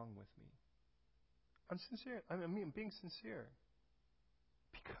really wrong with me. I'm sincere. I'm being sincere.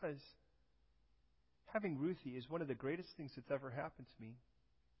 Because having Ruthie is one of the greatest things that's ever happened to me.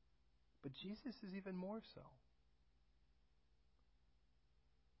 But Jesus is even more so.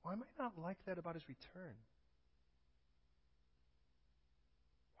 Why am I not like that about his return?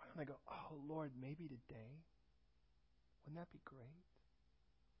 Why don't I go, oh, Lord, maybe today? Wouldn't that be great?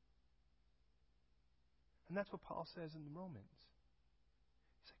 And that's what Paul says in the Romans.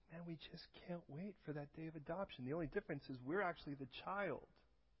 He's like, man, we just can't wait for that day of adoption. The only difference is we're actually the child,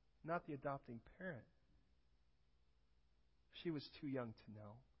 not the adopting parent. She was too young to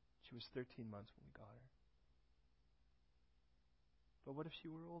know. She was 13 months when we got her. But what if she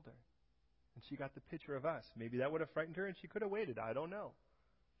were older? And she got the picture of us. Maybe that would have frightened her and she could have waited. I don't know.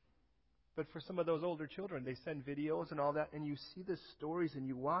 But for some of those older children, they send videos and all that, and you see the stories and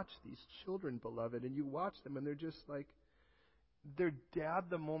you watch these children, beloved, and you watch them and they're just like, their dad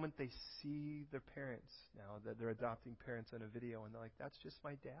the moment they see their parents now, that they're adopting parents on a video, and they're like, that's just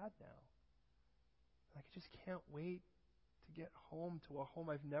my dad now. Like, I just can't wait to get home to a home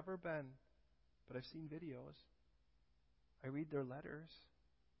I've never been, but I've seen videos. I read their letters.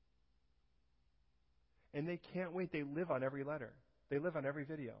 And they can't wait. They live on every letter. They live on every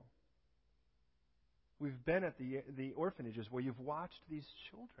video. We've been at the orphanages where you've watched these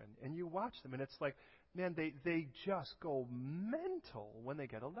children, and you watch them, and it's like, man, they just go mental when they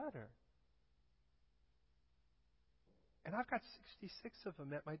get a letter. And I've got 66 of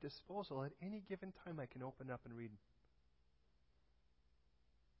them at my disposal. At any given time, I can open up and read.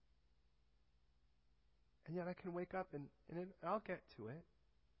 And yet I can wake up and I'll get to it.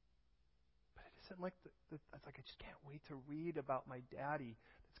 But it isn't like it's like I just can't wait to read about my daddy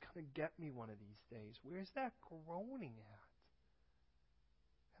that's going to get me one of these days. Where's that groaning at?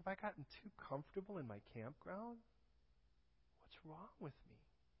 Have I gotten too comfortable in my campground? What's wrong with me?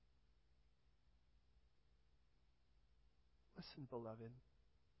 Listen, beloved.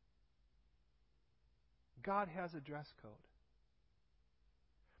 God has a dress code.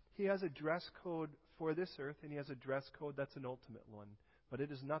 He has a dress code for this earth, and he has a dress code that's an ultimate one. But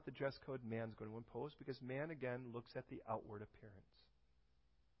it is not the dress code man's going to impose, because man, again, looks at the outward appearance.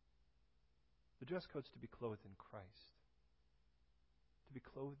 The dress code's to be clothed in Christ, to be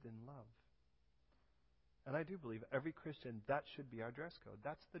clothed in love. And I do believe every Christian, that should be our dress code.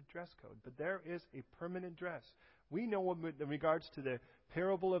 That's the dress code. But there is a permanent dress. We know in regards to the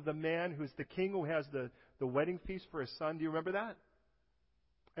parable of the man who's the king who has the wedding feast for his son. Do you remember that?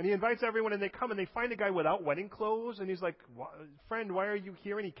 And he invites everyone, and they come, and they find a guy without wedding clothes, and he's like, friend, why are you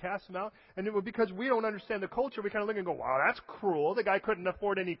here? And he casts him out. And because we don't understand the culture, we kind of look and go, wow, that's cruel. The guy couldn't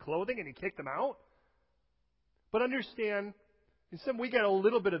afford any clothing, and he kicked him out. But understand, we get a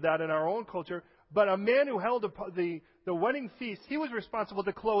little bit of that in our own culture, but a man who held the wedding feast, he was responsible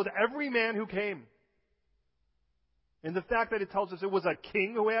to clothe every man who came. And the fact that it tells us it was a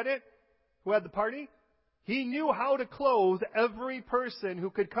king who had the party, he knew how to clothe every person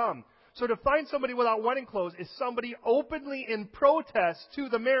who could come. So to find somebody without wedding clothes is somebody openly in protest to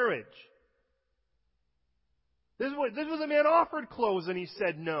the marriage. This was a man offered clothes and he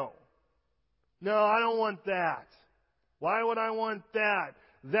said no. No, I don't want that. Why would I want that?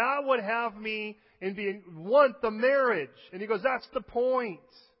 That would have me want the marriage. And he goes, that's the point.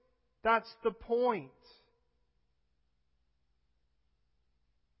 That's the point.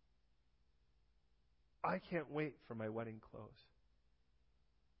 I can't wait for my wedding clothes.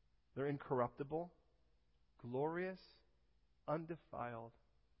 They're incorruptible, glorious, undefiled,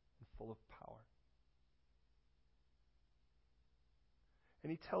 and full of power.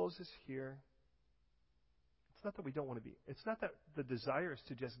 And he tells us here, it's not that we don't want to be, it's not that the desire is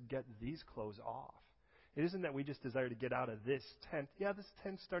to just get these clothes off. It isn't that we just desire to get out of this tent. Yeah, this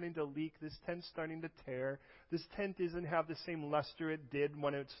tent's starting to leak. This tent's starting to tear. This tent doesn't have the same luster it did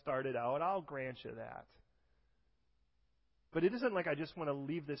when it started out. I'll grant you that. But it isn't like I just want to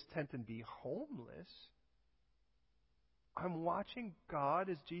leave this tent and be homeless. I'm watching God,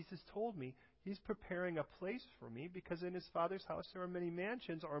 as Jesus told me. He's preparing a place for me, because in his Father's house there are many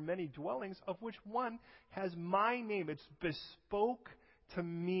mansions or many dwellings, of which one has my name. It's bespoke to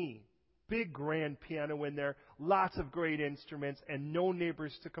me. big grand piano in there, lots of great instruments, and no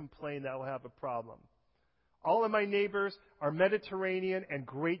neighbors to complain that will have a problem. All of my neighbors are Mediterranean and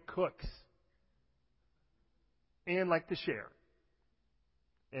great cooks. And like to share.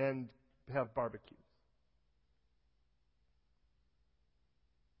 And have barbecues.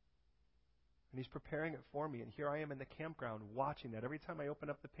 And he's preparing it for me. And here I am in the campground watching that. Every time I open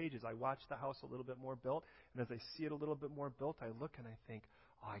up the pages, I watch the house a little bit more built. And as I see it a little bit more built, I look and I think,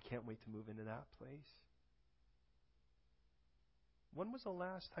 oh, I can't wait to move into that place. When was the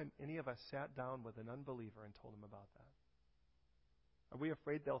last time any of us sat down with an unbeliever and told him about that? Are we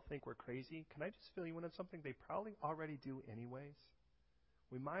afraid they'll think we're crazy? Can I just fill you in on something they probably already do anyways?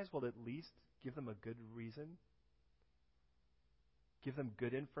 We might as well at least give them a good reason. Give them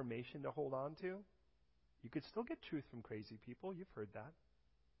good information to hold on to. You could still get truth from crazy people. You've heard that.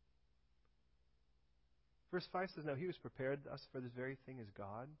 Verse 5 says, now he who's prepared us for this very thing is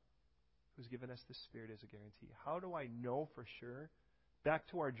God, who's given us the Spirit as a guarantee. How do I know for sure? Back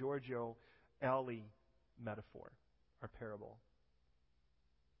to our Giorgio alley metaphor, our parable.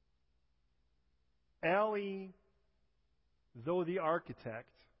 Alley, though the architect,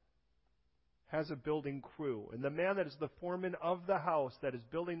 has a building crew. And the man that is the foreman of the house, that is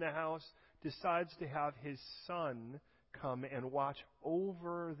building the house, decides to have his son come and watch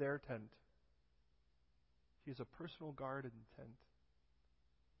over their tent. He has a personal guard in the tent.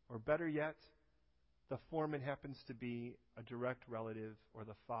 Or better yet, the foreman happens to be a direct relative or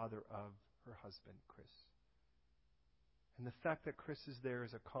the father of her husband, Chris. And the fact that Chris is there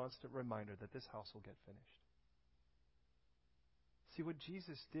is a constant reminder that this house will get finished. See, what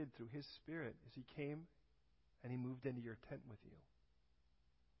Jesus did through His Spirit is He came and He moved into your tent with you.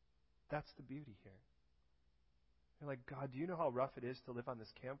 That's the beauty here. You're like, God, do you know how rough it is to live on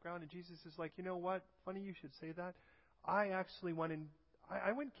this campground? And Jesus is like, you know what? Funny you should say that. I actually went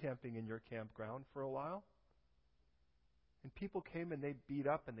camping in your campground for a while. And people came and they beat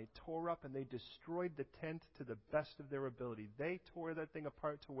up and they tore up and they destroyed the tent to the best of their ability. They tore that thing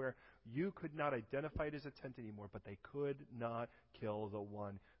apart to where you could not identify it as a tent anymore, but they could not kill the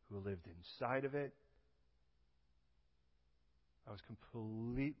one who lived inside of it. I was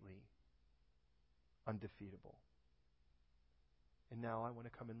completely undefeatable. And now I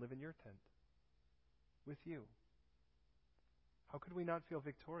want to come and live in your tent with you. How could we not feel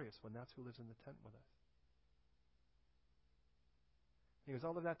victorious when that's who lives in the tent with us? He goes,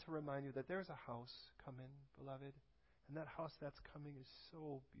 all of that to remind you that there's a house coming, beloved. And that house that's coming is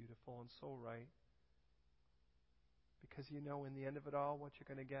so beautiful and so right. Because you know, in the end of it all, what you're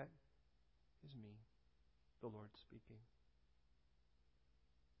going to get is me, the Lord speaking.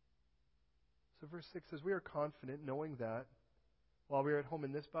 So verse 6 says, we are confident knowing that while we're at home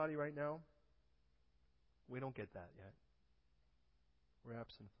in this body right now, we don't get that yet. We're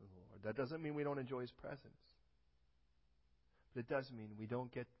absent from the Lord. That doesn't mean we don't enjoy His presence. But it does mean we don't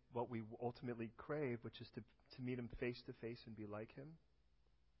get what we ultimately crave, which is to meet Him face to face and be like Him.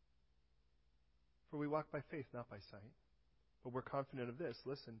 For we walk by faith, not by sight. But we're confident of this.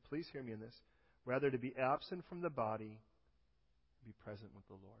 Listen, please hear me in this. Rather to be absent from the body, be present with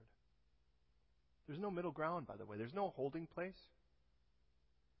the Lord. There's no middle ground, by the way. There's no holding place.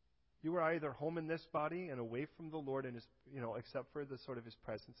 You are either home in this body and away from the Lord, and except for the sort of His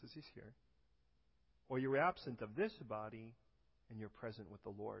presence as He's here, or you're absent of this body and you're present with the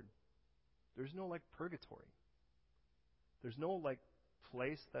Lord. There's no like purgatory. There's no like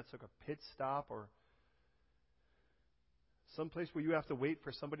place that's like a pit stop or some place where you have to wait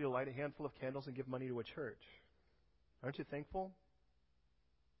for somebody to light a handful of candles and give money to a church. Aren't you thankful?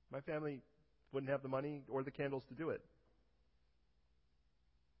 My family wouldn't have the money or the candles to do it.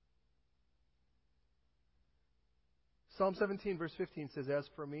 Psalm 17 verse 15 says, as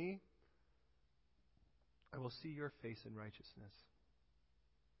for me, I will see your face in righteousness,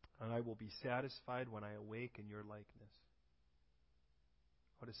 and I will be satisfied when I awake in your likeness.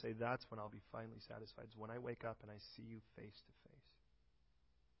 I want to say that's when I'll be finally satisfied, is when I wake up and I see you face to face.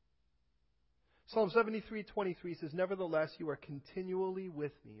 Psalm 73:23 says, nevertheless, you are continually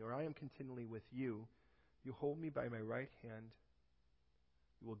with me, or I am continually with you. You hold me by my right hand.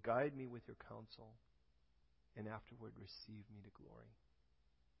 You will guide me with your counsel, and afterward receive me to glory.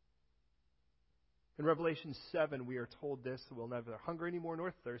 In Revelation 7, we are told this, we'll never hunger anymore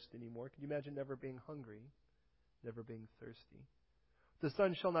nor thirst anymore. Can you imagine never being hungry, never being thirsty? The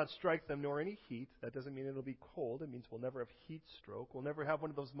sun shall not strike them, nor any heat. That doesn't mean it'll be cold. It means we'll never have heat stroke. We'll never have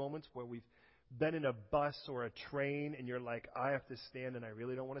one of those moments where we've been in a bus or a train and you're like, I have to stand and I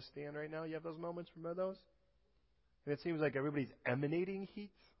really don't want to stand right now. You have those moments? Remember those? And it seems like everybody's emanating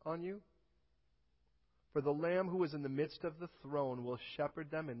heat on you. For the Lamb who is in the midst of the throne will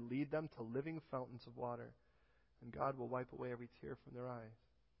shepherd them and lead them to living fountains of water, and God will wipe away every tear from their eyes.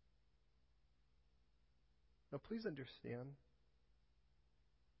 Now please understand,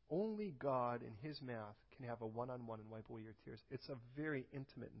 only God in His math can have a one-on-one and wipe away your tears. It's a very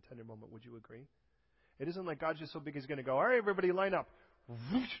intimate and tender moment. Would you agree? It isn't like God's just so big He's going to go, all right, everybody line up.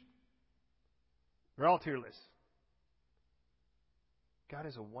 We're all tearless. God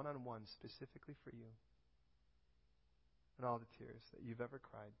has a one-on-one specifically for you. And all the tears that you've ever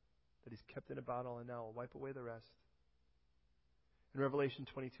cried, that He's kept in a bottle and now will wipe away the rest. In Revelation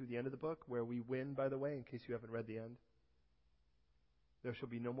 22, the end of the book, where we win, by the way, in case you haven't read the end, there shall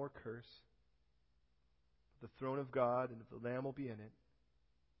be no more curse. The throne of God and the Lamb will be in it.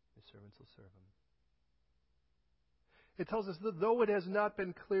 His servants will serve Him. It tells us that though it has not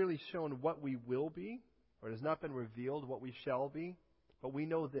been clearly shown what we will be, or it has not been revealed what we shall be, but we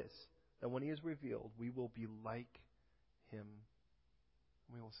know this, that when He is revealed, we will be like Him.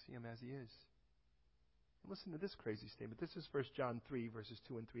 We will see Him as He is. And listen to this crazy statement. This is 1 John 3, verses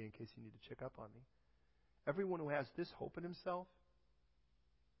 2 and 3, in case you need to check up on me. Everyone who has this hope in himself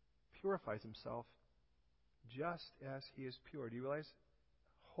purifies himself just as He is pure. Do you realize?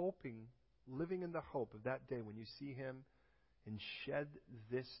 Hoping, living in the hope of that day when you see Him and shed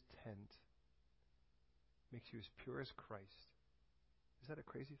this tent makes you as pure as Christ. Is that a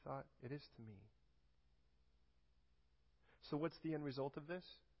crazy thought? It is to me. So what's the end result of this?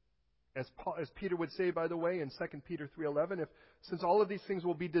 As Peter would say, by the way, in 2 Peter 3:11, since all of these things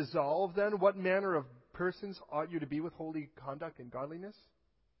will be dissolved, then what manner of persons ought you to be with holy conduct and godliness?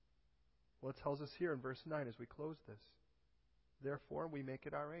 Well, it tells us here in verse 9 as we close this. Therefore, we make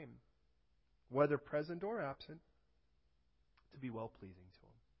it our aim, whether present or absent, to be well-pleasing to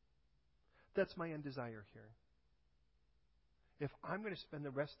Him. That's my end desire here. If I'm going to spend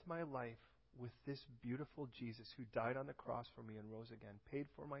the rest of my life with this beautiful Jesus who died on the cross for me and rose again, paid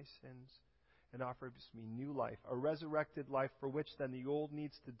for my sins, and offers me new life, a resurrected life for which then the old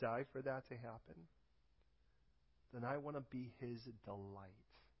needs to die for that to happen, then I want to be His delight.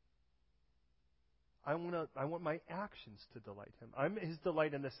 I want my actions to delight Him. I'm His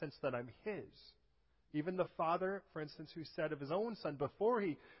delight in the sense that I'm His. Even the Father, for instance, who said of His own Son before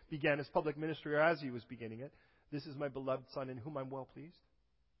He began His public ministry, or as He was beginning it, this is my beloved Son in whom I'm well pleased,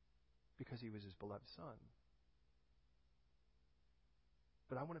 because He was His beloved Son.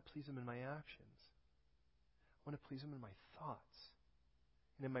 But I want to please Him in my actions. I want to please Him in my thoughts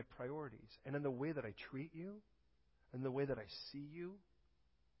and in my priorities and in the way that I treat you and the way that I see you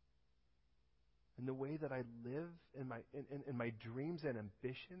and the way that I live in my dreams and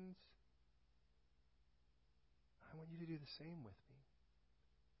ambitions. I want you to do the same with me.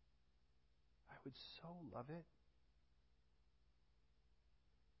 I would so love it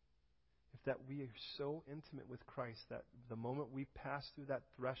if that we are so intimate with Christ that the moment we pass through that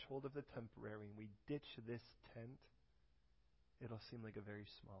threshold of the temporary and we ditch this tent, it'll seem like a very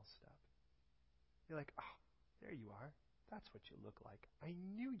small step. You're like, oh, there you are. That's what you look like. I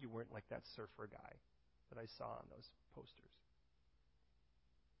knew you weren't like that surfer guy that I saw on those posters.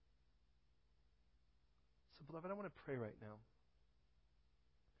 So, beloved, I want to pray right now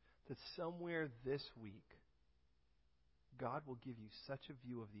that somewhere this week, God will give you such a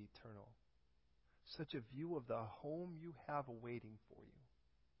view of the eternal, such a view of the home you have awaiting for you,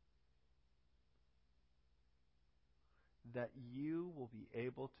 that you will be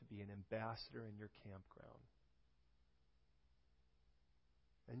able to be an ambassador in your campground.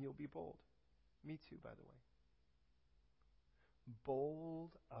 And you'll be bold. Me too, by the way. Bold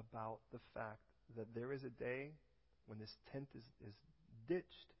about the fact that there is a day when this tent is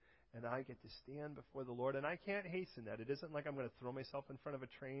ditched and I get to stand before the Lord. And I can't hasten that. It isn't like I'm going to throw myself in front of a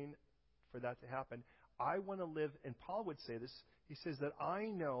train for that to happen. I want to live, and Paul would say this, he says that I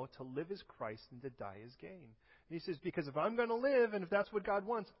know to live is Christ and to die is gain. And he says, because if I'm going to live, and if that's what God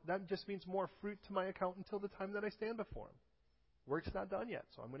wants, that just means more fruit to my account until the time that I stand before Him. Work's not done yet,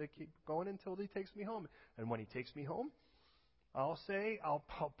 so I'm going to keep going until He takes me home. And when He takes me home, I'll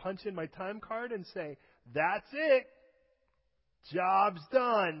punch in my time card and say, that's it. Job's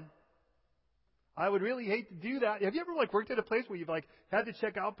done. I would really hate to do that. Have you ever worked at a place where you've had to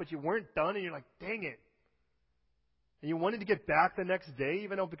check out, but you weren't done, and you're like, dang it. And you wanted to get back the next day,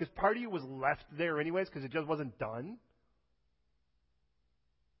 even though because part of you was left there anyways because it just wasn't done?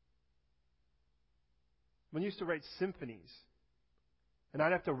 When you used to write symphonies, and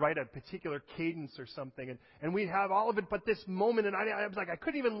I'd have to write a particular cadence or something, and we'd have all of it, but this moment, and I was like, I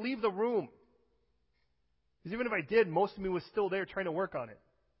couldn't even leave the room. Because even if I did, most of me was still there trying to work on it.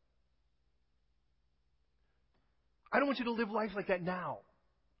 I don't want you to live life like that now.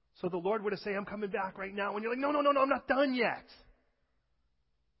 So the Lord would have said, I'm coming back right now. And you're like, no, I'm not done yet.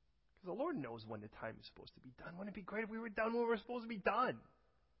 Because the Lord knows when the time is supposed to be done. Wouldn't it be great if we were done when we were supposed to be done?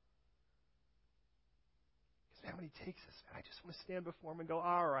 Because, man, when He takes us, man, I just want to stand before Him and go,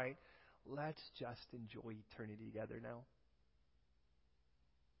 all right, let's just enjoy eternity together now.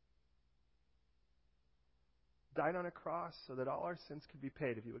 Died on a cross so that all our sins could be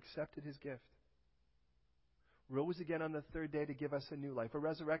paid if you accepted His gift. Rose again on the third day to give us a new life, a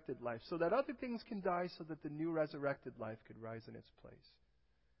resurrected life, so that other things can die so that the new resurrected life could rise in its place.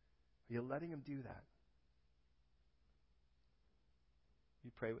 Are you letting Him do that?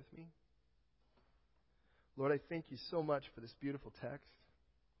 You pray with me? Lord, I thank You so much for this beautiful text.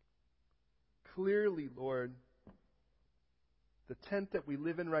 Clearly, Lord, the tent that we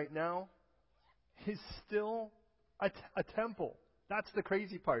live in right now is still a temple. That's the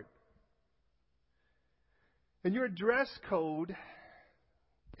crazy part. And your dress code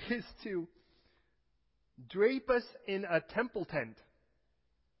is to drape us in a temple tent.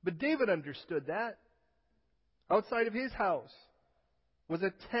 But David understood that. Outside of his house was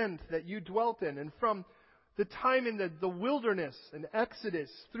a tent that you dwelt in. And from the time in the wilderness and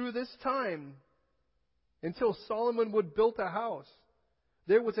Exodus through this time until Solomon would build a house,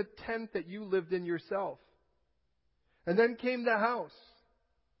 there was a tent that you lived in yourself. And then came the house.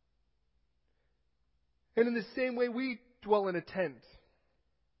 And in the same way, we dwell in a tent.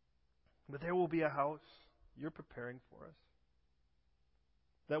 But there will be a house you're preparing for us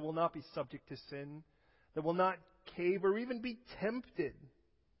that will not be subject to sin, that will not cave or even be tempted,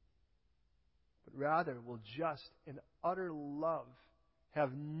 but rather will just in utter love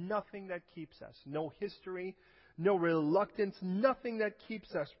have nothing that keeps us. No history, no reluctance, nothing that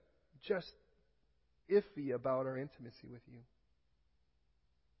keeps us just iffy about our intimacy with You.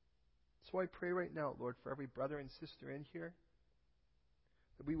 So I pray right now, Lord, for every brother and sister in here,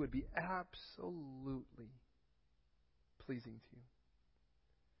 that we would be absolutely pleasing to You.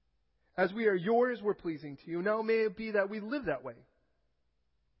 As we are Yours, we're pleasing to You. Now may it be that we live that way.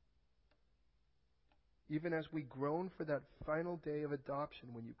 Even as we groan for that final day of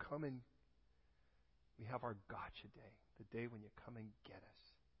adoption when You come and we have our gotcha day, the day when You come and get us.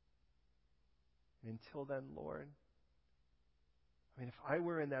 And until then, Lord, if I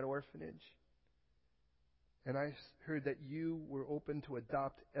were in that orphanage and I heard that You were open to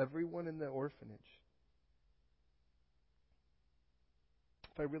adopt everyone in the orphanage,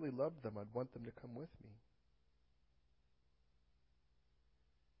 if I really loved them, I'd want them to come with me.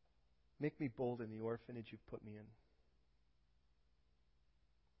 Make me bold in the orphanage You've put me in.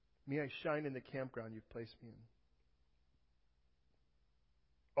 May I shine in the campground You've placed me in.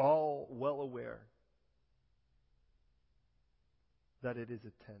 All well aware that it is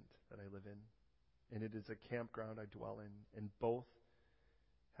a tent that I live in, and it is a campground I dwell in, and both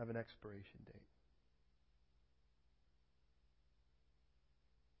have an expiration date.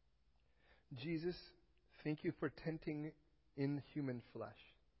 Jesus, thank You for tenting in human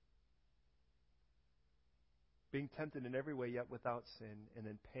flesh, being tempted in every way yet without sin, and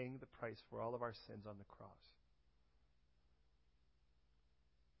then paying the price for all of our sins on the cross.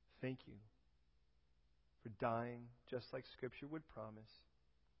 Thank You for dying just like Scripture would promise,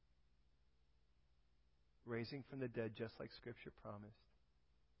 raising from the dead just like Scripture promised,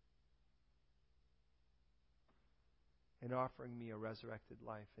 and offering me a resurrected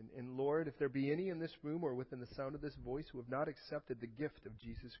life. And Lord, if there be any in this room or within the sound of this voice who have not accepted the gift of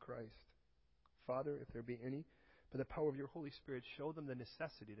Jesus Christ, Father, if there be any, by the power of Your Holy Spirit, show them the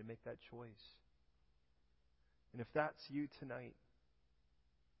necessity to make that choice. And if that's you tonight,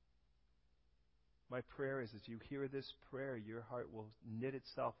 my prayer is as you hear this prayer, your heart will knit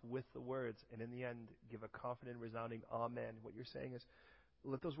itself with the words and in the end give a confident, resounding amen. What you're saying is,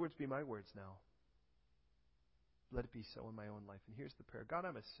 let those words be my words now. Let it be so in my own life. And here's the prayer. God,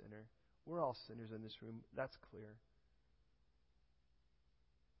 I'm a sinner. We're all sinners in this room. That's clear.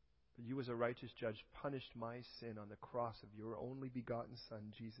 But You as a righteous judge punished my sin on the cross of Your only begotten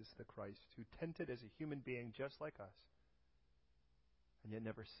Son, Jesus the Christ, who tented as a human being just like us and yet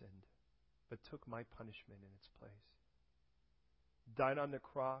never sinned, but took my punishment in its place. Died on the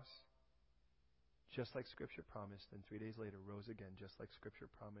cross just like Scripture promised, and 3 days later rose again just like Scripture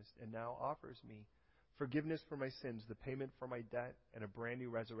promised, and now offers me forgiveness for my sins, the payment for my debt, and a brand new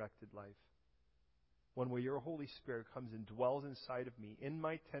resurrected life. One where Your Holy Spirit comes and dwells inside of me, in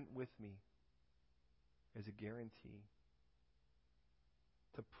my tent with me, as a guarantee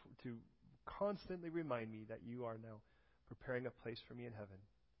to constantly remind me that You are now preparing a place for me in heaven.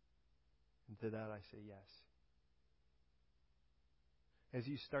 And to that I say yes. As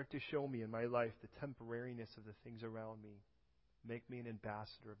You start to show me in my life the temporariness of the things around me, Make me an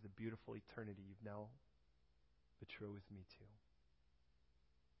ambassador of the beautiful eternity you've now betrothed me to.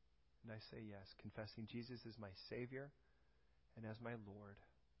 And I say yes, confessing Jesus as my Savior and as my Lord.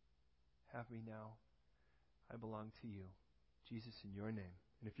 Have me now. I belong to you. Jesus, in your name.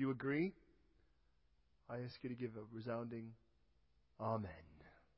 And if you agree, I ask you to give a resounding amen.